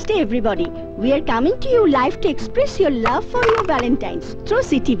Valentine's Day, everybody. We are coming to you live to express your love for your Valentines through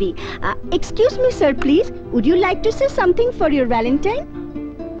CTV. Excuse me, sir, please. Would you like to say something for your Valentine?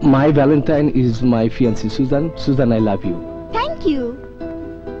 My Valentine is my fiancée, Susan. Susan, I love you. Thank you.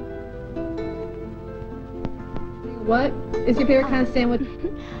 What is your favorite kind of sandwich?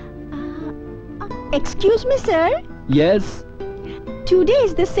 Excuse me, sir. Yes. Today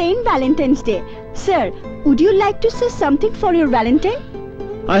is the Saint Valentine's Day. Sir, would you like to say something for your Valentine?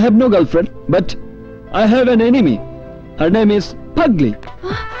 I have no girlfriend, but I have an enemy. Her name is Pugly.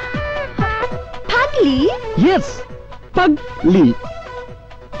 Pugly? Yes, Pugly.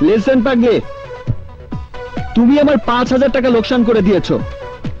 Listen, Pugly. তুমি আমার 5000 টাকা লোকসান করে দিয়েছো,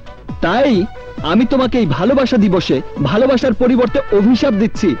 তাই আমি তোমাকে এই ভালোবাসা দিবসে ভালোবাসার পরিবর্তে অভিশাপ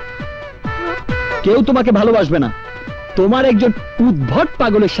দিচ্ছি। কেউ তোমাকে ভালোবাসবে না, তোমার একজন উদ্ভট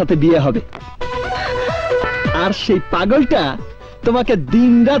পাগলের সাথে বিয়ে হবে, আর সেই পাগলটা তোমাকে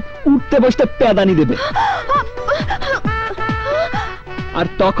দিনরাত উঠতে বসতে প্যাদানি দেবে, আর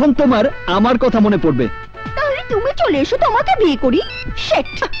তখন তোমার আমার কথা মনে পড়বে। তাহলে তুমি চলে এসো, তোমাকে বিয়ে করি।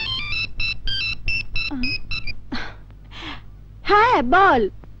 শিট। হ্যাঁ বল।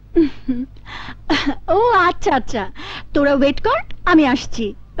 ও আচ্ছা আচ্ছা, তোরা ওয়েট কর, আমি আসছি।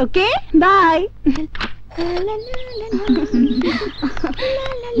 ওকে, বাই।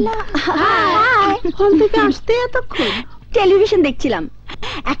 হল থেকে আসতে এতক্ষণ? টেলিভিশন দেখছিলাম,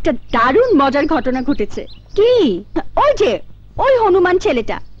 একটা দারুণ মজার ঘটনা ঘটেছে। কি? ওই যে ওই হনুমান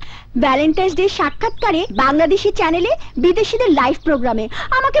ছেলেটা ভ্যালেন্টাইন্স ডে সাক্ষাৎকারে বাংলাদেশি চ্যানেলে বিদেশিদের লাইভ প্রোগ্রামে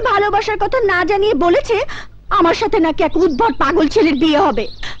আমাকে ভালোবাসার কথা না জানিয়ে বলেছে আমার সাথে নাকি এক উদ্ভট পাগল ছেলের বিয়ে হবে,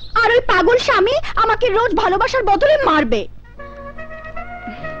 আর ওই পাগল স্বামী আমাকে রোজ ভালোবাসার বদলে মারবে।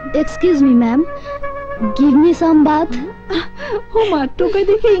 Excuse me ma'am, give me some bath. ও মা, তোকে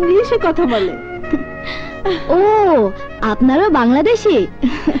দেখে ইংলিশে কথা বলে। ও আপনারা বাংলাদেশি?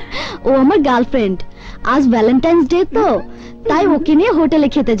 ও আমার গার্লফ্রেন্ড, আজ ভ্যালেন্টাইন্স ডে তো তাই ওকে নিয়ে হোটেলে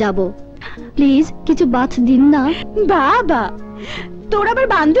খেতে যাব। প্লিজ কিছু বাথ দিন না। বাবা, তোর আবার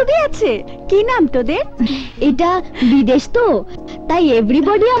বান্ধবী আছে? কি নাম তোদের? এটা বিদেশ তো, তাই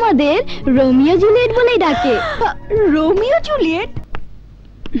এভরিবডি আমাদের রোমিও জুলিয়েট বলেই ডাকে। Romeo Juliet?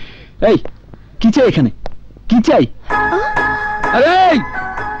 এই কি চাই এখানে, কি চাই? আরে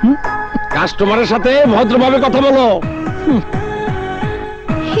কাস্টমারের সাথে ভদ্রভাবে কথা বলো।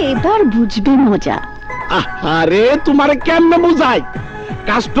 এবার বুঝবে মজা। আরে তোমারে কেমনে বুঝাই?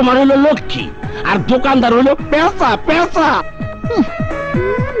 কাস্টমার হলো লক্ষ্মী আর দোকানদার হলো পেঁচা পেঁচা।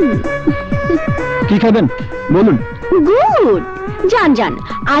 কি খাবেন বলুন? গুড, যান যান,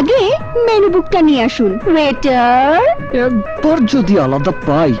 আগে মেনু বুকটা নিয়ে আসুন। ওয়েটার। একবার যদি আলাদা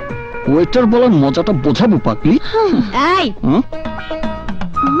পাই, ওয়েটার বলার মজাটা বোঝাবো পাগলি। এই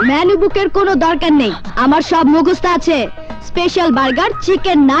মেনু বুকের কোনো দরকার নেই, আমার সব মুখস্থ আছে। Special burger,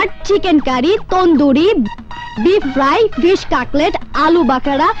 chicken nut, chicken curry, tandoori, beef fry, fish cutlet, আলু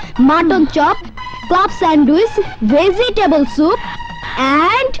বাকারা, mutton chop, club sandwich, vegetable soup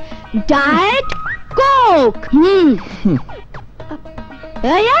and diet Coke.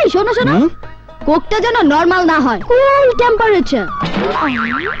 এই এই শোনো শোনো, কোকটা যেন নরমাল না হয়, কুল টেম্পারেচার।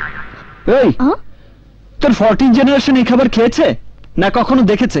 এই তোর 14 জেনারেশন এই খাবার খেয়েছে না কখনো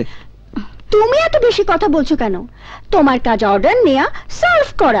দেখেছে? তুমি এত বেশি কথা বলছো কেন? তোমার কাজ অর্ডার নেয়া, সার্ভ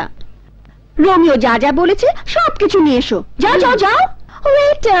করা। রোমিও যা যা বলেছে সবকিছু নিয়ে এসো। যাও যাও যাও।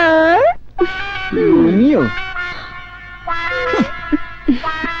 ওয়েটার। রোমিও,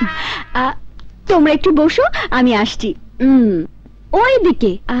 তোমরা একটু বসো, আমি আসছি। ওই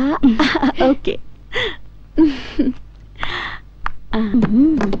দিকে। ওকে।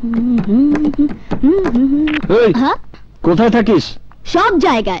 কোথায় থাকিস? সব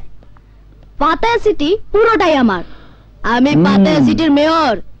জায়গায়। পাতায়া সিটি পুরোটাই আমার, আমি পাতায়া সিটির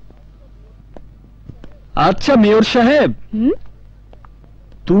মেয়র। আচ্ছা মেয়র সাহেব,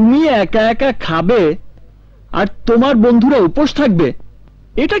 তুমি একা একা খাবে আর তোমার বন্ধুরা উপোস থাকবে,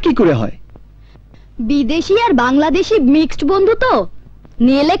 এটা কি করে হয়? বিদেশি আর বাংলাদেশি মিক্সড বন্ধু তো,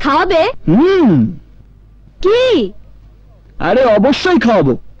 নিলে খাওয়াবে। কি? আরে অবশ্যই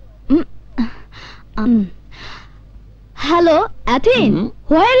খাওয়াবো। Hello অ্যাথিন,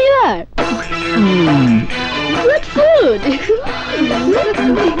 where you R? Good food.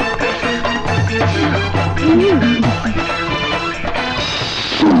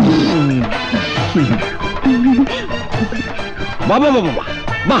 বাবা বাবা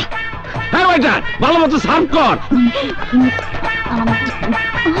বাহ, হ্যাঁ ওইটা ভালো মতো সার্ভ কর।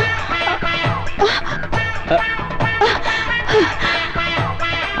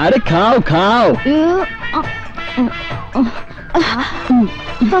 আরে খাও খাও।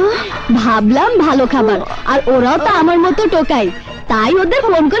 ভাবলাম ভালো খাবার, আর ওরাও তো আমার মতো টোকাই, তাই ওদের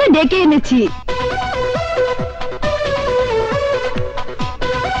ফোন করে ডেকে এনেছি।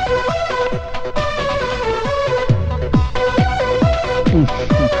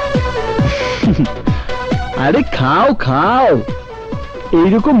 আরে খাও খাও,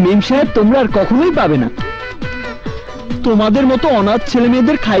 এইরকম মেম সাহেব তোমরা আর কখনোই পাবে না। তোমাদের মতো অনাথ ছেলে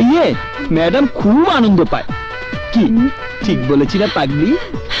মেয়েদের খাইয়ে ম্যাডাম খুব আনন্দ পায়। কি ঠিক বলেছি না পাগলি?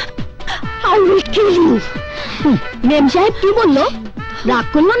 মেম সাহেব কি বললো? রাগ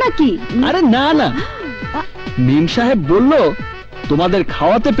করলো নাকি? আরে না না, মেম সাহেব বলল তোমাদের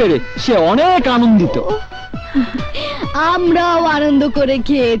খাওয়াতে পেরে সে অনেক আনন্দিত। আমরাও আনন্দ করে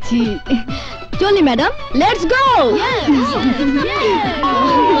খেয়েছি। চলি ম্যাডাম, লেটস গো।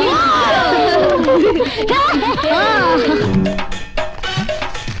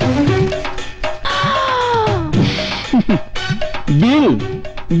 বিল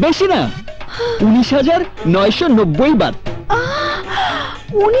বেশি না, 19,990 বাদ।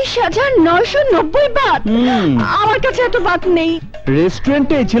 19,990 বাদ? আমার কাছে এত বাদ নেই।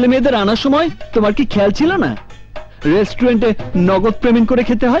 রেস্টুরেন্টে ছেলে মেয়েদের আনার সময় তোমার কি খেয়াল ছিল না রেস্টুরেন্টে নগদ পেমেন্ট করে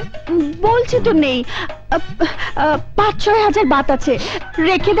খেতে হয়? বলছি তো নেই, 5-6 হাজার বাত আছে,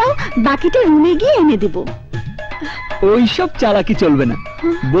 রেখে দাও, বাকিটা রুমে গিয়ে এনে দেব। ওইসব চালাকি চলবে না,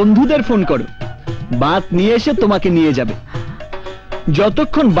 বন্ধুদের ফোন করো, বাত নিয়ে এসে তোমাকে নিয়ে যাবে।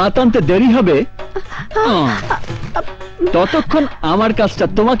 যতক্ষণ বাত আনতে দেরি হবে ততক্ষণ আমার কাজটা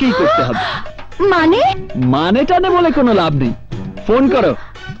তোমাকেই করতে হবে। মানে? মানে টানে বলে কোনো লাভ নেই, ফোন করো।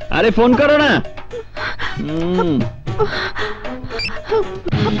 আরে ফোন করো না।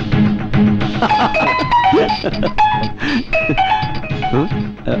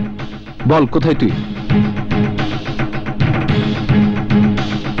 বল কোথায় তুই?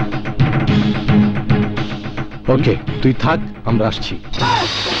 ওকে তুই থাক, আমরা আসছি।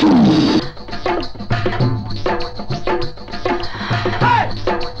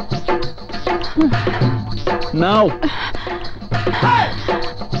 নাও।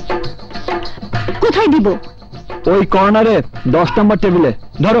 কোথায় দিব? ওই কর্নারে 10 নম্বর টেবিলে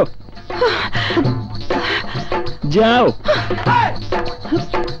ধরো। যাও।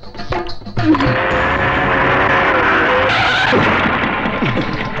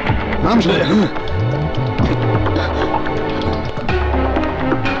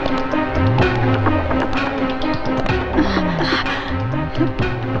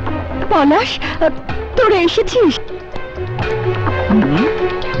 পলাশ, তোরা এসেছিস?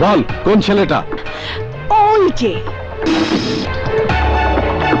 বল কোন ছেলেটা? ওই যে।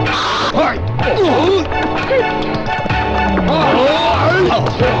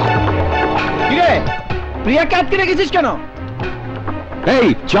 প্রিয়াকে আটকে রেখেছিস কেন? এই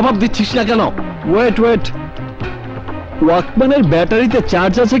জবাব দিচ্ছিস না কেন? ওয়েট ওয়েট, ওয়াকম্যানের ব্যাটারিতে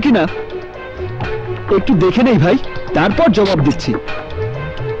চার্জ আছে কিনা একটু দেখে নেই ভাই, তারপর জবাব দিচ্ছি।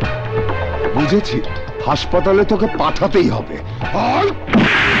 বুঝেছি, হাসপাতালে তোকে পাঠাতেই হবে।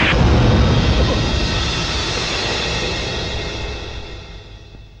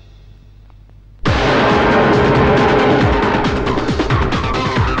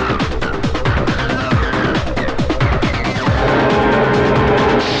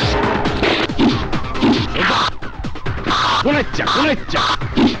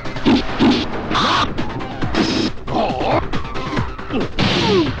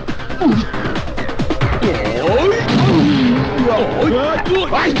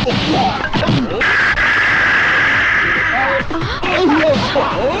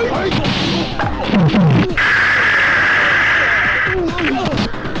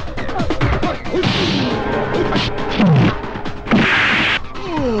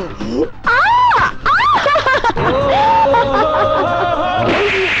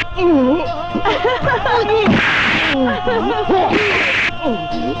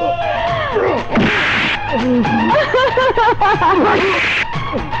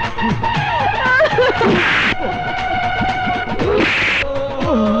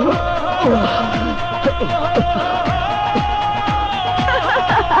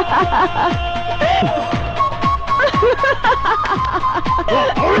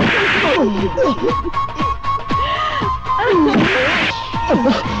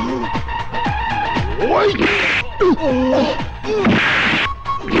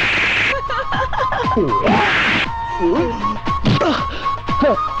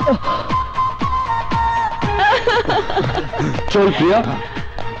 চল প্রিয়া।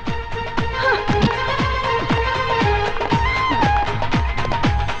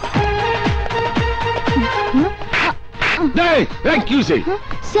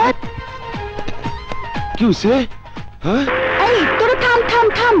 স্যার এই তোরা থাম থাম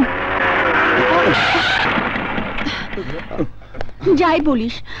থাম। যাই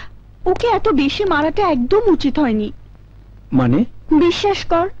বলিস, ওকে এত বেশি মারাটা একদম উচিত হয়নি। মানে? বিশ্বাস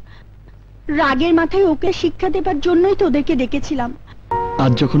কর, রাগের মাথায় ওকে শিক্ষা দেবার জন্যই তোদেরকে ডেকেছিলাম।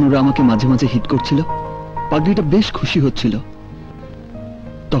 আজ যখন ওরা আমাকে মাঝে মাঝে হিট করছিল, পাগলিটা বেশ খুশি হচ্ছিল।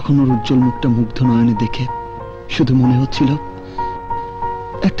 তখন ওর উজ্জ্বল মুখটা মুগ্ধ নয়নে দেখে শুধু মনে হচ্ছিল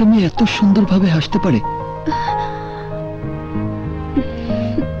একটা মেয়ে এত সুন্দরভাবে হাসতে পারে।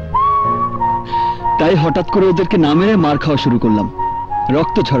 তাই হঠাৎ করে ওদেরকে না মেরে মার খাওয়া শুরু করলাম,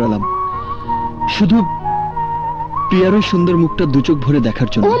 রক্ত ছড়ালাম, শুধু প্রিয়ার ওই সুন্দর মুখটা দু চোখ ভরে দেখার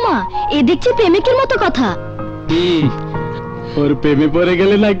জন্য। ও মা, এ দেখছি প্রেমিকের মতো কথা। ওর প্রেমে পড়ে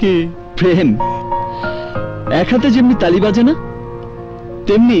গেলে নাকি? প্রেম এক হাতে যেমনি তালি বাজে না,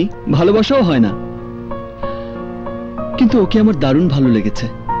 তেমনি ভালোবাসাও হয় না। কিন্তু ওকে আমার দারুণ ভালো লেগেছে।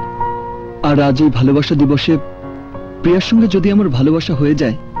 আর আজ এই ভালোবাসা দিবসে প্রিয়ার সঙ্গে যদি আমার ভালোবাসা হয়ে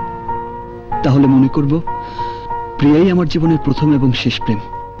যায়, তাহলে মনে করব প্রিয়াই আমার জীবনের প্রথম এবং শেষ প্রেম।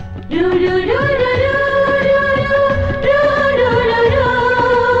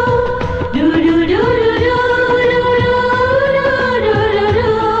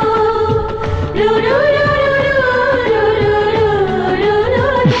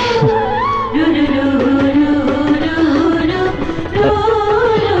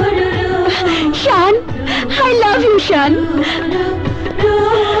 শান, I love you, শান।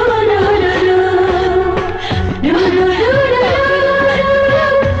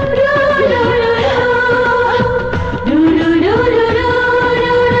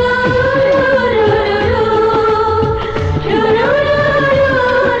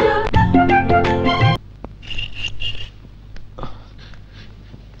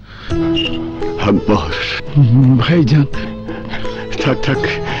 আকবর ভাইজান, থাক থাক,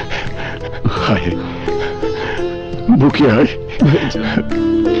 আয় বুকে আয়।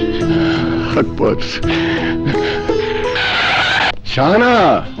 আকবর, শাহানা,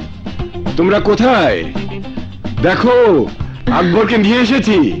 তোমরা কোথায়? দেখো, আকবরকে নিয়ে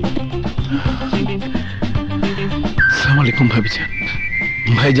এসেছি। আসসালামু আলাইকুম ভাবিজান।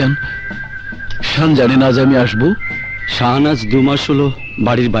 ভাইজান, শান জানে না আজ আমি আসবো? শাহনাজ 2 মাস হলো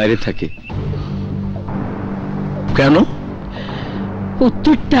বাড়ির বাইরে থাকে। কেন?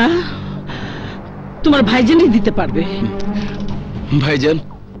 উত্তরটা তোমার ভাইজানই দিতে পারবে। ভাইজান,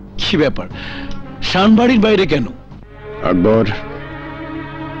 কি ব্যাপার? শান বাড়ির বাইরে কেন? আকবর,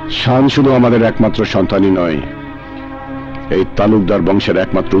 শান শুধু আমাদের একমাত্র সন্তানই নয়, এই তালুকদার বংশের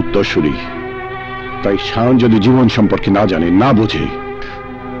একমাত্র উত্তরসূরি। তাই শান যদি জীবন সম্পর্কে না জানে, না বোঝে,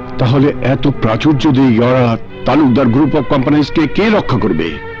 তাহলে এত প্রাচুর্য দিয়ে গড়া তালুকদার গ্রুপ অফ কোম্পানিজকে কে রক্ষা করবে?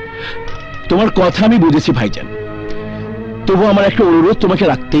 তোমার কথা আমি বুঝেছি ভাইজান, তবু আমার একটা অনুরোধ তোমাকে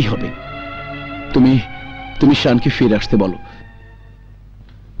রাখতেই হবে। তুমি শানকে ফিরে আসতে বলো।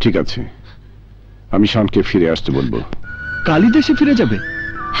 ঠিক আছে, আমি শানকে ফিরে আসতে বলবো। কালই দেশে ফিরে যাবে?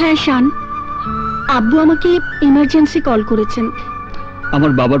 হ্যাঁ শান, আব্বু আমাকে ইমার্জেন্সি কল করেছেন।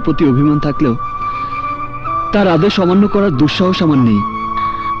 আমার বাবার প্রতি অভিমান থাকলেও তার আদেশ অমান্য করার দুঃসাহস আমার নেই।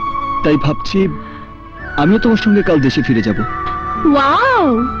 তাই ভাবছি আমিও তোমার সঙ্গে কাল দেশে ফিরে যাব। Wow,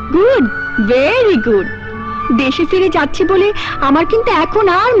 good, very good. দেশে ফিরে যাচ্ছি বলে আমার কিন্তু এখন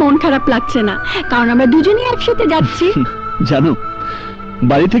আর মন খারাপ লাগছে না, কারণ আমরা দুজনেই একসাথে যাচ্ছি। জানো,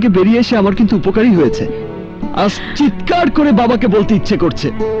 বাড়ি থেকে বেরিয়ে এসে আমার কিন্তু উপকারই হয়েছে। আজ চিৎকার করে বাবাকে বলতে ইচ্ছে করছে,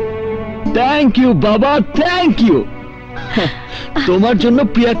 থ্যাংক ইউ বাবা, থ্যাংক ইউ। তোমার জন্য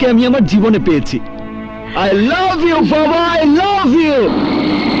প্রিয়াকে আমি আমার জীবনে পেয়েছি। আই লাভ ইউ বাবা, আই লাভ ইউ।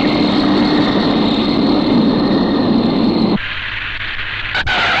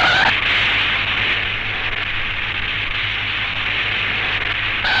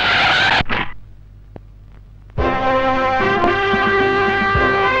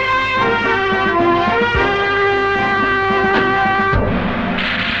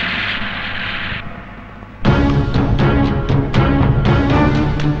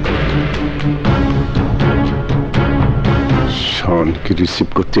 শানকে রিসিভ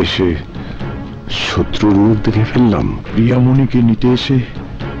করতে এসে শত্রুর মুখ দেখে ফেললাম। প্রিয়ামণিকে নিতে এসে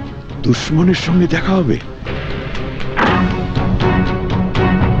দুশ্মনের সঙ্গে দেখা হবে।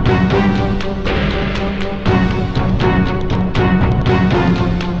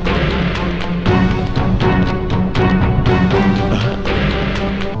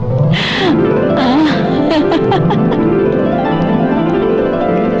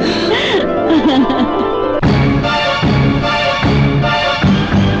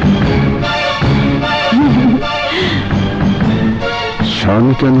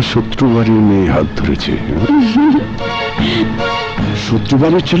 শানু কেন শত্রু বাড়ির মেয়ে হাত ধরেছে? শত্রু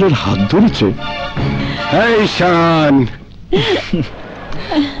বাড়ির ছেলের হাত ধরেছে? এই শান!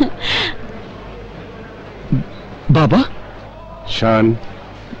 বাবা। শান,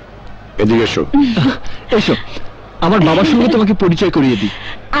 এদিকে এসো। এসো, আমার বাবার সঙ্গে তোমাকে পরিচয় করিয়ে দিই।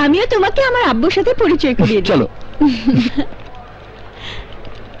 আমিও তোমাকে আমার আব্বুর সাথে পরিচয় করিয়ে দিই। চলো।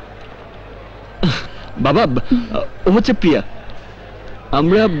 বাবা, ও হচ্ছে প্রিয়া।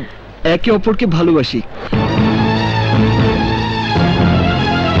 আমরা একে অপরকে ভালোবাসি।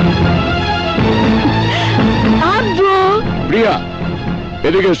 আব্বু। প্রিয়া,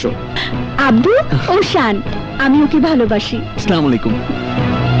 এদিকে এসো। আব্বু ও শান, আমি ওকে ভালোবাসি। আসসালামু আলাইকুম।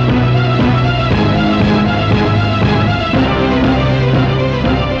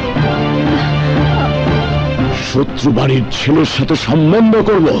 শত্রু বাড়ির ছেলের সাথে সম্বন্ধ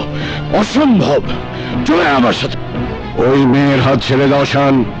করব? অসম্ভব। চলে আমার সাথে। ওই মেয়ের হাত ছেড়ে দাও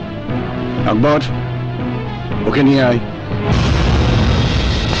শান। আকবর, ওকে নিয়ে আয়।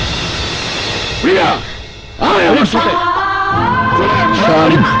 প্রিয়া, আয় আমার সাথে।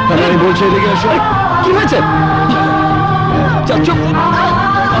 শান, আমি বলছি এদিকে এসো। কি হয়েছে? চাচু,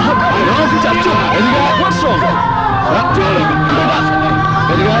 চাচু, এদিকে আয়। What's wrong?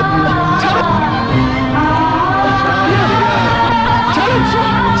 এদিকে আয়।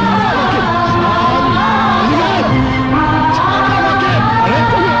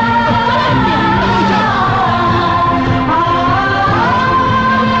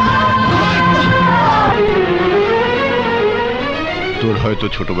 তোর হয়তো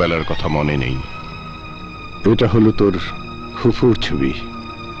ছোটবেলার কথা মনে নেই। এটা হলো তোর ফুফুর ছবি।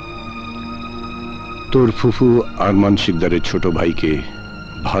 তোর ফুফু আরমান শিকদারের ছোট ভাইকে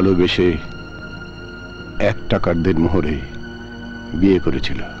ভালোবেসে 1 টাকার দেনমোহরে বিয়ে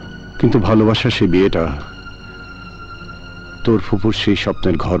করেছিল। কিন্তু ভালোবাসা সে বিয়েটা তোর ফুফুর সেই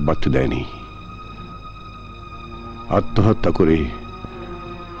স্বপ্নের ঘর বাঁধতে দেয়নি। আত্মহত্যা করে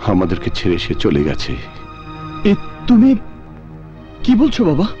আমাদেরকে ছেড়ে সে চলে গেছে। তুমি কি বলছো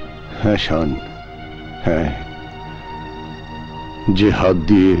বাবা? হ্যাঁ শান, হ্যাঁ। যে হাত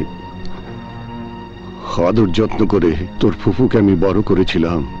দিয়ে আদর যত্ন করে তোর ফুফুকে আমি বড়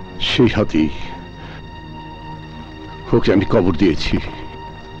করেছিলাম, সেই হাতই ওকে আমি কবর দিয়েছি।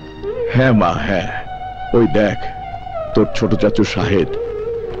 হ্যাঁ মা, হ্যাঁ। ওই দেখ, তোর ছোট চাচু শাহেদ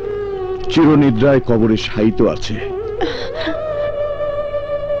চিরনিদ্রায় কবরে শায়িত আছে।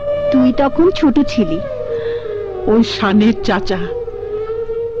 তুই তখন ছোট ছিলি। ওই শানের চাচা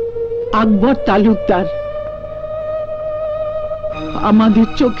আকবর তালুকদার আমাদের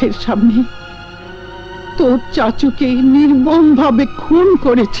চোখের সামনে তোর চাচুকে নির্মমভাবে খুন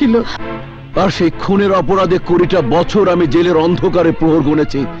করেছিল। আর সেই খুনের অপরাধে 20টা বছর আমি জেলের অন্ধকারে প্রহর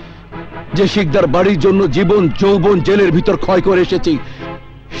গুনেছি। যে শিকদার বাড়ির জন্য জীবন যৌবন জেলের ভিতর ক্ষয় করে এসেছি,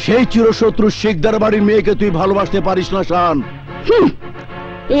 সেই চিরশত্রু শিকদার বাড়ির মেয়েকে তুই ভালোবাসতে পারিস না শান।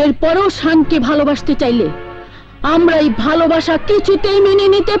 এরপরও শানকে ভালোবাসতে চাইলে আমরা এই ভালোবাসা কিছুতেই মেনে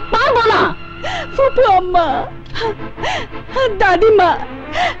নিতে পারবো না। ফুপু আম্মা, দাদিমা,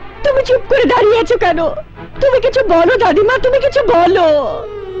 তুমি চুপ করে দাঁড়িয়ে আছো কেন? তুমি কিছু বলো দাদিমা, তুমি কিছু বলো।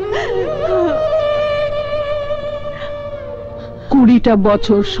 20টা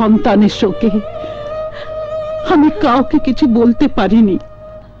বছর সন্তানের শোকে আমি কাউকে কিছু বলতে পারিনি।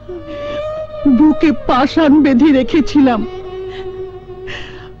 বুকে পাষাণ বেঁধে রেখেছিলাম।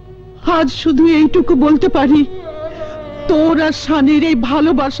 আজ শুধু এইটুকু বলতে পারি, তোর আর শানের এই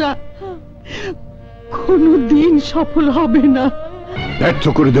ভালোবাসা কোনোদিন সফল হবে না। ব্যর্থ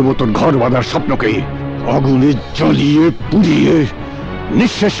করে দেব তোর ঘর বাঁধার স্বপ্নকে। আগুনে জ্বলিয়ে পুড়িয়ে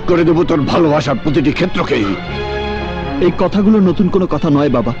নিঃশেষ করে দেব তোর ভালোবাসার প্রতিটি ক্ষেত্রকে। এই কথাগুলো নতুন কোনো কথা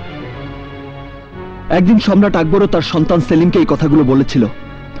নয় বাবা। একদিন সম্রাট আকবরও তার সন্তান সেলিমকে এই কথাগুলো বলেছিল।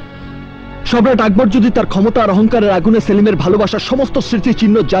 সম্রাট আকবর যদি তার ক্ষমতা আর অহংকারের আগুনে সেলিমের ভালোবাসার সমস্ত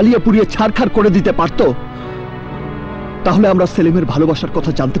স্মৃতিচিহ্ন জ্বালিয়ে পুড়িয়ে ছারখার করে দিতে পারত, তাহলে আমরা সেলিমের ভালোবাসার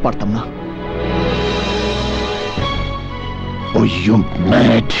কথা জানতে পারতাম না।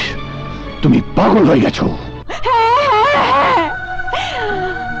 তুমি পাগল হয়ে গেছো।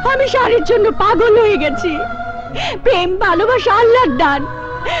 আমি শানের জন্য পাগল হয়ে গেছি। প্রেম ভালোবাসা আল্লাহর দান।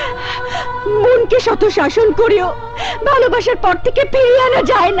 মনকে শত শাসন করেও ভালোবাসার পর থেকে ফিরিয়ে আনা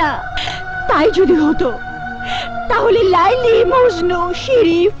যায় না। তাই যদি হতো, তাহলে লাইলি, মজনু,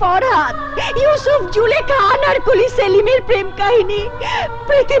 শরীফ, ফরহাদ, ইউসুফ, জুলেখা, আনারকলি, সেলিমের প্রেম কাহিনী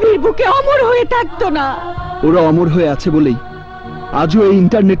পৃথিবীর বুকে অমর হয়ে থাকতো না। ওরা অমর হয়ে আছে বলেই আজও এই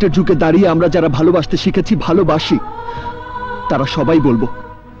ইন্টারনেটের যুগে দাঁড়িয়ে আমরা যারা ভালোবাসতে শিখেছি, ভালোবাসি, তারা সবাই বলবো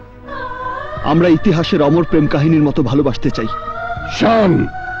আমরা ইতিহাসের অমর প্রেম কাহিনীর মতো ভালোবাসতে চাই।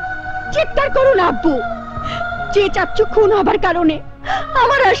 চিৎকার করুন আব্বু। যে চাচ্চু খুন হবার কারণে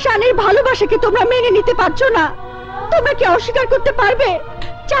আমার আর শানের ভালোবাসাকে তোমরা মেনে নিতে পারছো না? তোমরা কি অস্বীকার করতে পারবে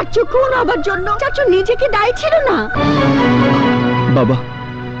চাচু খুন হবার জন্য চাচু নিজেকে দায়ী ছিল না? বাবা,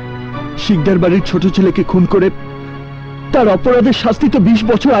 শিকদার বাড়ির ছোট ছেলেকে খুন করে তার অপরাধের শাস্তি তো 20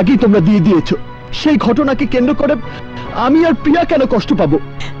 বছর আগেই তোমরা দিয়ে দিয়েছো। সেই ঘটনাকে কেন্দ্র করে আমি আর প্রিয়া কেন কষ্ট পাবো?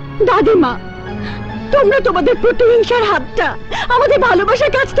 দাদিমা, তোমরা তোমাদের প্রতিহিংসার হাতটা আমাদের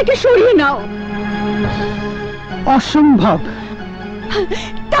ভালোবাসার কাছ থেকে সরিয়ে নাও। অসম্ভব।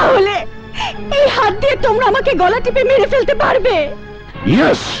 তাহলে এই হাত দিয়ে তোমরা আমাকে গলা টিপে মেরে ফেলতে পারবে?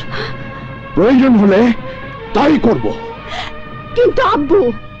 ইয়েস, প্রয়োজন হলে তাই করব। কিন্তু আব্বু,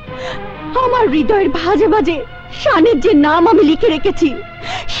 আমার হৃদয়ের ভাজে ভাজে শানের যে নাম আমি লিখে রেখেছি,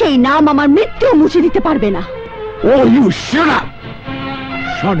 সেই নাম আমার মৃত্যুও মুছে দিতে পারবে না। ও ইউ শাট আপ!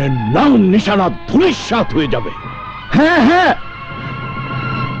 শানের নাম নিশানা ধূলিসাৎ হয়ে যাবে। হ্যাঁ হ্যাঁ,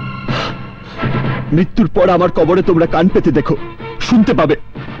 মৃত্যুর পর আমার কবরে তোমরা কান পেতে দেখো, শুনতে পাবে।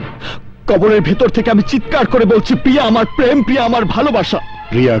 কবরের ভেতর থেকে আমি চিৎকার করে বলছি, প্রিয়া আমার প্রেম, প্রিয়া আমার ভালোবাসা।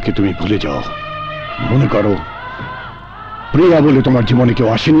 প্রিয়াকে তুমি ভুলে যাও। মনে করো প্রিয়া বলে তোমার জীবনে কেউ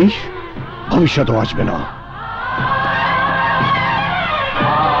আসেনি, ভবিষ্যতেও আসবে না।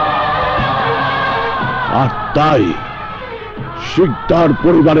 আর তাই শিকদার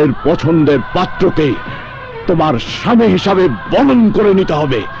পরিবারের পছন্দের পাত্রকে তোমার স্বামী হিসাবে বরণ করে নিতে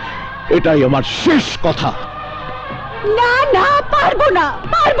হবে। এটাই আমার শেষ কথা। না না, পারবো না,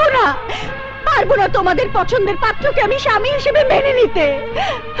 পারবো না, পারবো না তোমাদের পছন্দের পাত্রকে আমি স্বামী হিসেবে মেনে নিতে।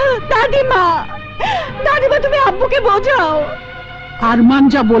 দাদিমা, দাদিমা, তুমি আব্বুকে বোঝাও। আরমান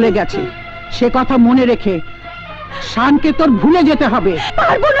যা বলে গেছে সে কথা মনে রেখে শানকে তোর ভুলে যেতে হবে।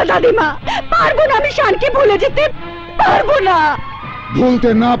 পারবো না দাদিমা, পারবো না, আমি শানকে ভুলে যেতে পারবো না। ভুলতে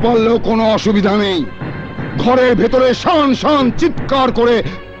না পারলেও কোনো অসুবিধা নেই। ঘরের ভেতরে শান শান চিৎকার করে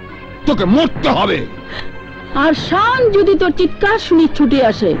তোকে মরতে হবে। আর শান যদি তোর চিৎকার শুনে ছুটে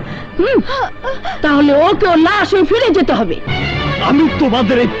আসে, তাহলে ওকে ওর লাশ হয়ে ফিরে যেতে হবে। আমি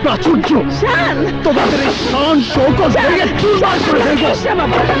তোমাদের এই প্রাচুর্য, তোমাদের এই শান শৌকত ভেঙে চুরমার করে ফেলবো,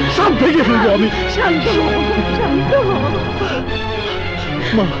 সব ভেঙে ফেলবো আমি। শান্ত হও, শান্ত হও।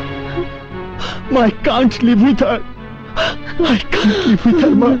 মা, I can't live with her. I can't live with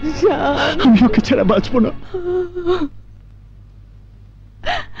her, মা। আমি ওকে ছাড়া বাঁচবো না।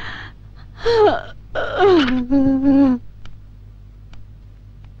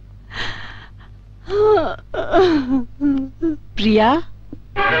 প্রিয়া,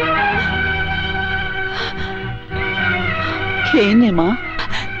 খেয়ে নে মা।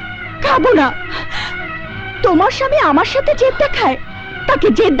 খাবো না। তোমার স্বামী আমার সাথে জেদ দেখায়, তাকে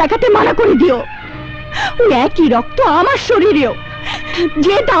জেদ দেখাতে মানা করে দিও। ওই একই রক্ত আমার শরীরেও,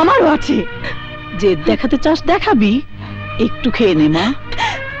 জেদ আমারও আছে। জেদ দেখাতে চাস দেখাবি, একটু খেয়ে নে মা।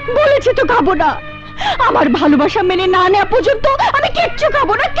 বলেছি তো খাবো না। আমার ভালোবাসা মেনে না নেওয়া পর্যন্ত আমি কিচ্ছু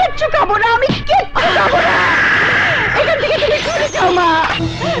খাবো না, কিচ্ছু খাবো না, আমি কিচ্ছু খাবো না। এখান থেকে তুমি সরে যাও মা।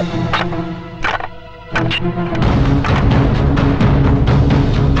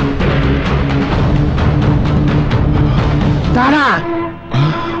 দাঁড়া,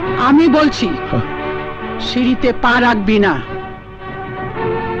 আমি বলছি সিঁড়িতে পা রাখবি না।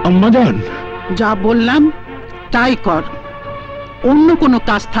 আম্মাজান, যা বললাম তাই কর। অন্য কোনো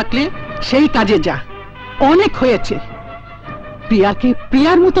কাজ থাকলে সেই কাজে যা। অনেক হয়েছে, প্রিয়াকে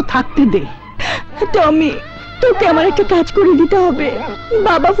প্রিয়ার মতো থাকতে দে। টমি, তোকে আমার একটা কাজ করে দিতে হবে।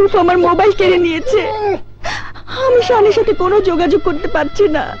 বাবা ফুফু আমার মোবাইল কেড়ে নিয়েছে, আমি শানের সাথে কোনো যোগাযোগ করতে পারছি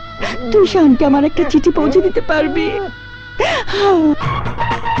না। তুই শানকে আমার একটা চিঠি পৌঁছে দিতে পারবি?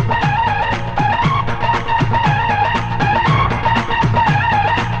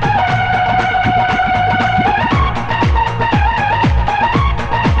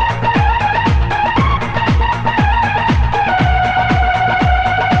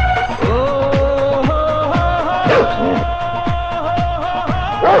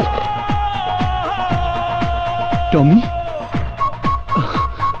 টমি,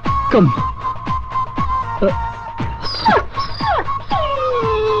 come.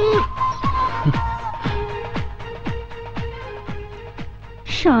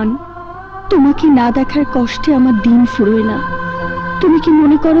 শান, তোমাকে না দেখার কষ্টে আমার দিন ফুরোয় না। তুমি কি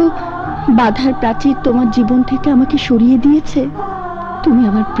মনে করো বাধার প্রাচীর তোমার জীবন থেকে আমাকে সরিয়ে দিয়েছে? তুমি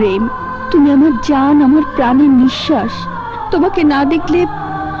আমার প্রেম, তুমি আমার জান, আমার প্রাণের নিঃশ্বাস। তোমাকে না দেখলে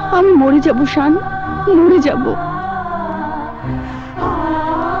আমি মরে যাব শান, মরে যাব।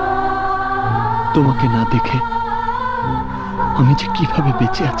 তোমাকে না দেখে আমি যে কিভাবে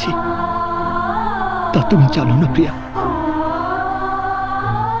বেঁচে আছি তা তুমি জানো না প্রিয়া।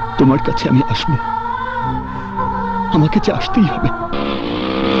 তোমার কাছে আমি আসবো, আমাকে যে আসতেই হবে।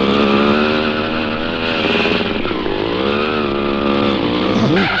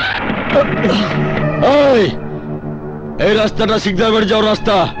 এই রাস্তাটা শিকদার বাড়ি যাওয়ার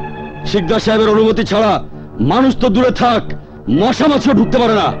রাস্তা। শিকদার সাহেবের অনুমতি ছাড়া মানুষ তো দূরে থাক, মশা মাছিও ঢুকতে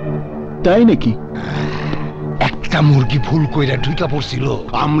পারে না। তাই নাকি? একটা মুরগি ভুল কইরা ঢুকা পড়ছিল,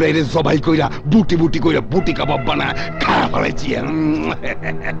 আমরা এর জবাই কইরা বুটি বুটি কইরা বুটি কাবাব বানা খাওয়া ফেলাইছি।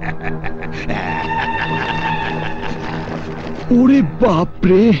 ওরে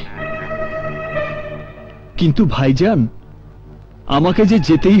বাপরে! কিন্তু ভাইজান, আমাকে যে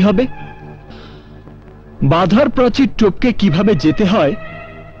যেতেই হবে। বাধার প্রাচীর টপকে কিভাবে যেতে হয়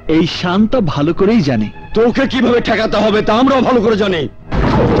এই শান্ত ভালো করেই জানে। তোকে কিভাবে ঠেকাতে হবে তা আমরাও ভালো করে জানি।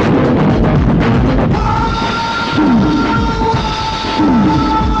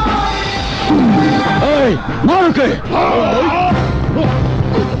 মার ওকে!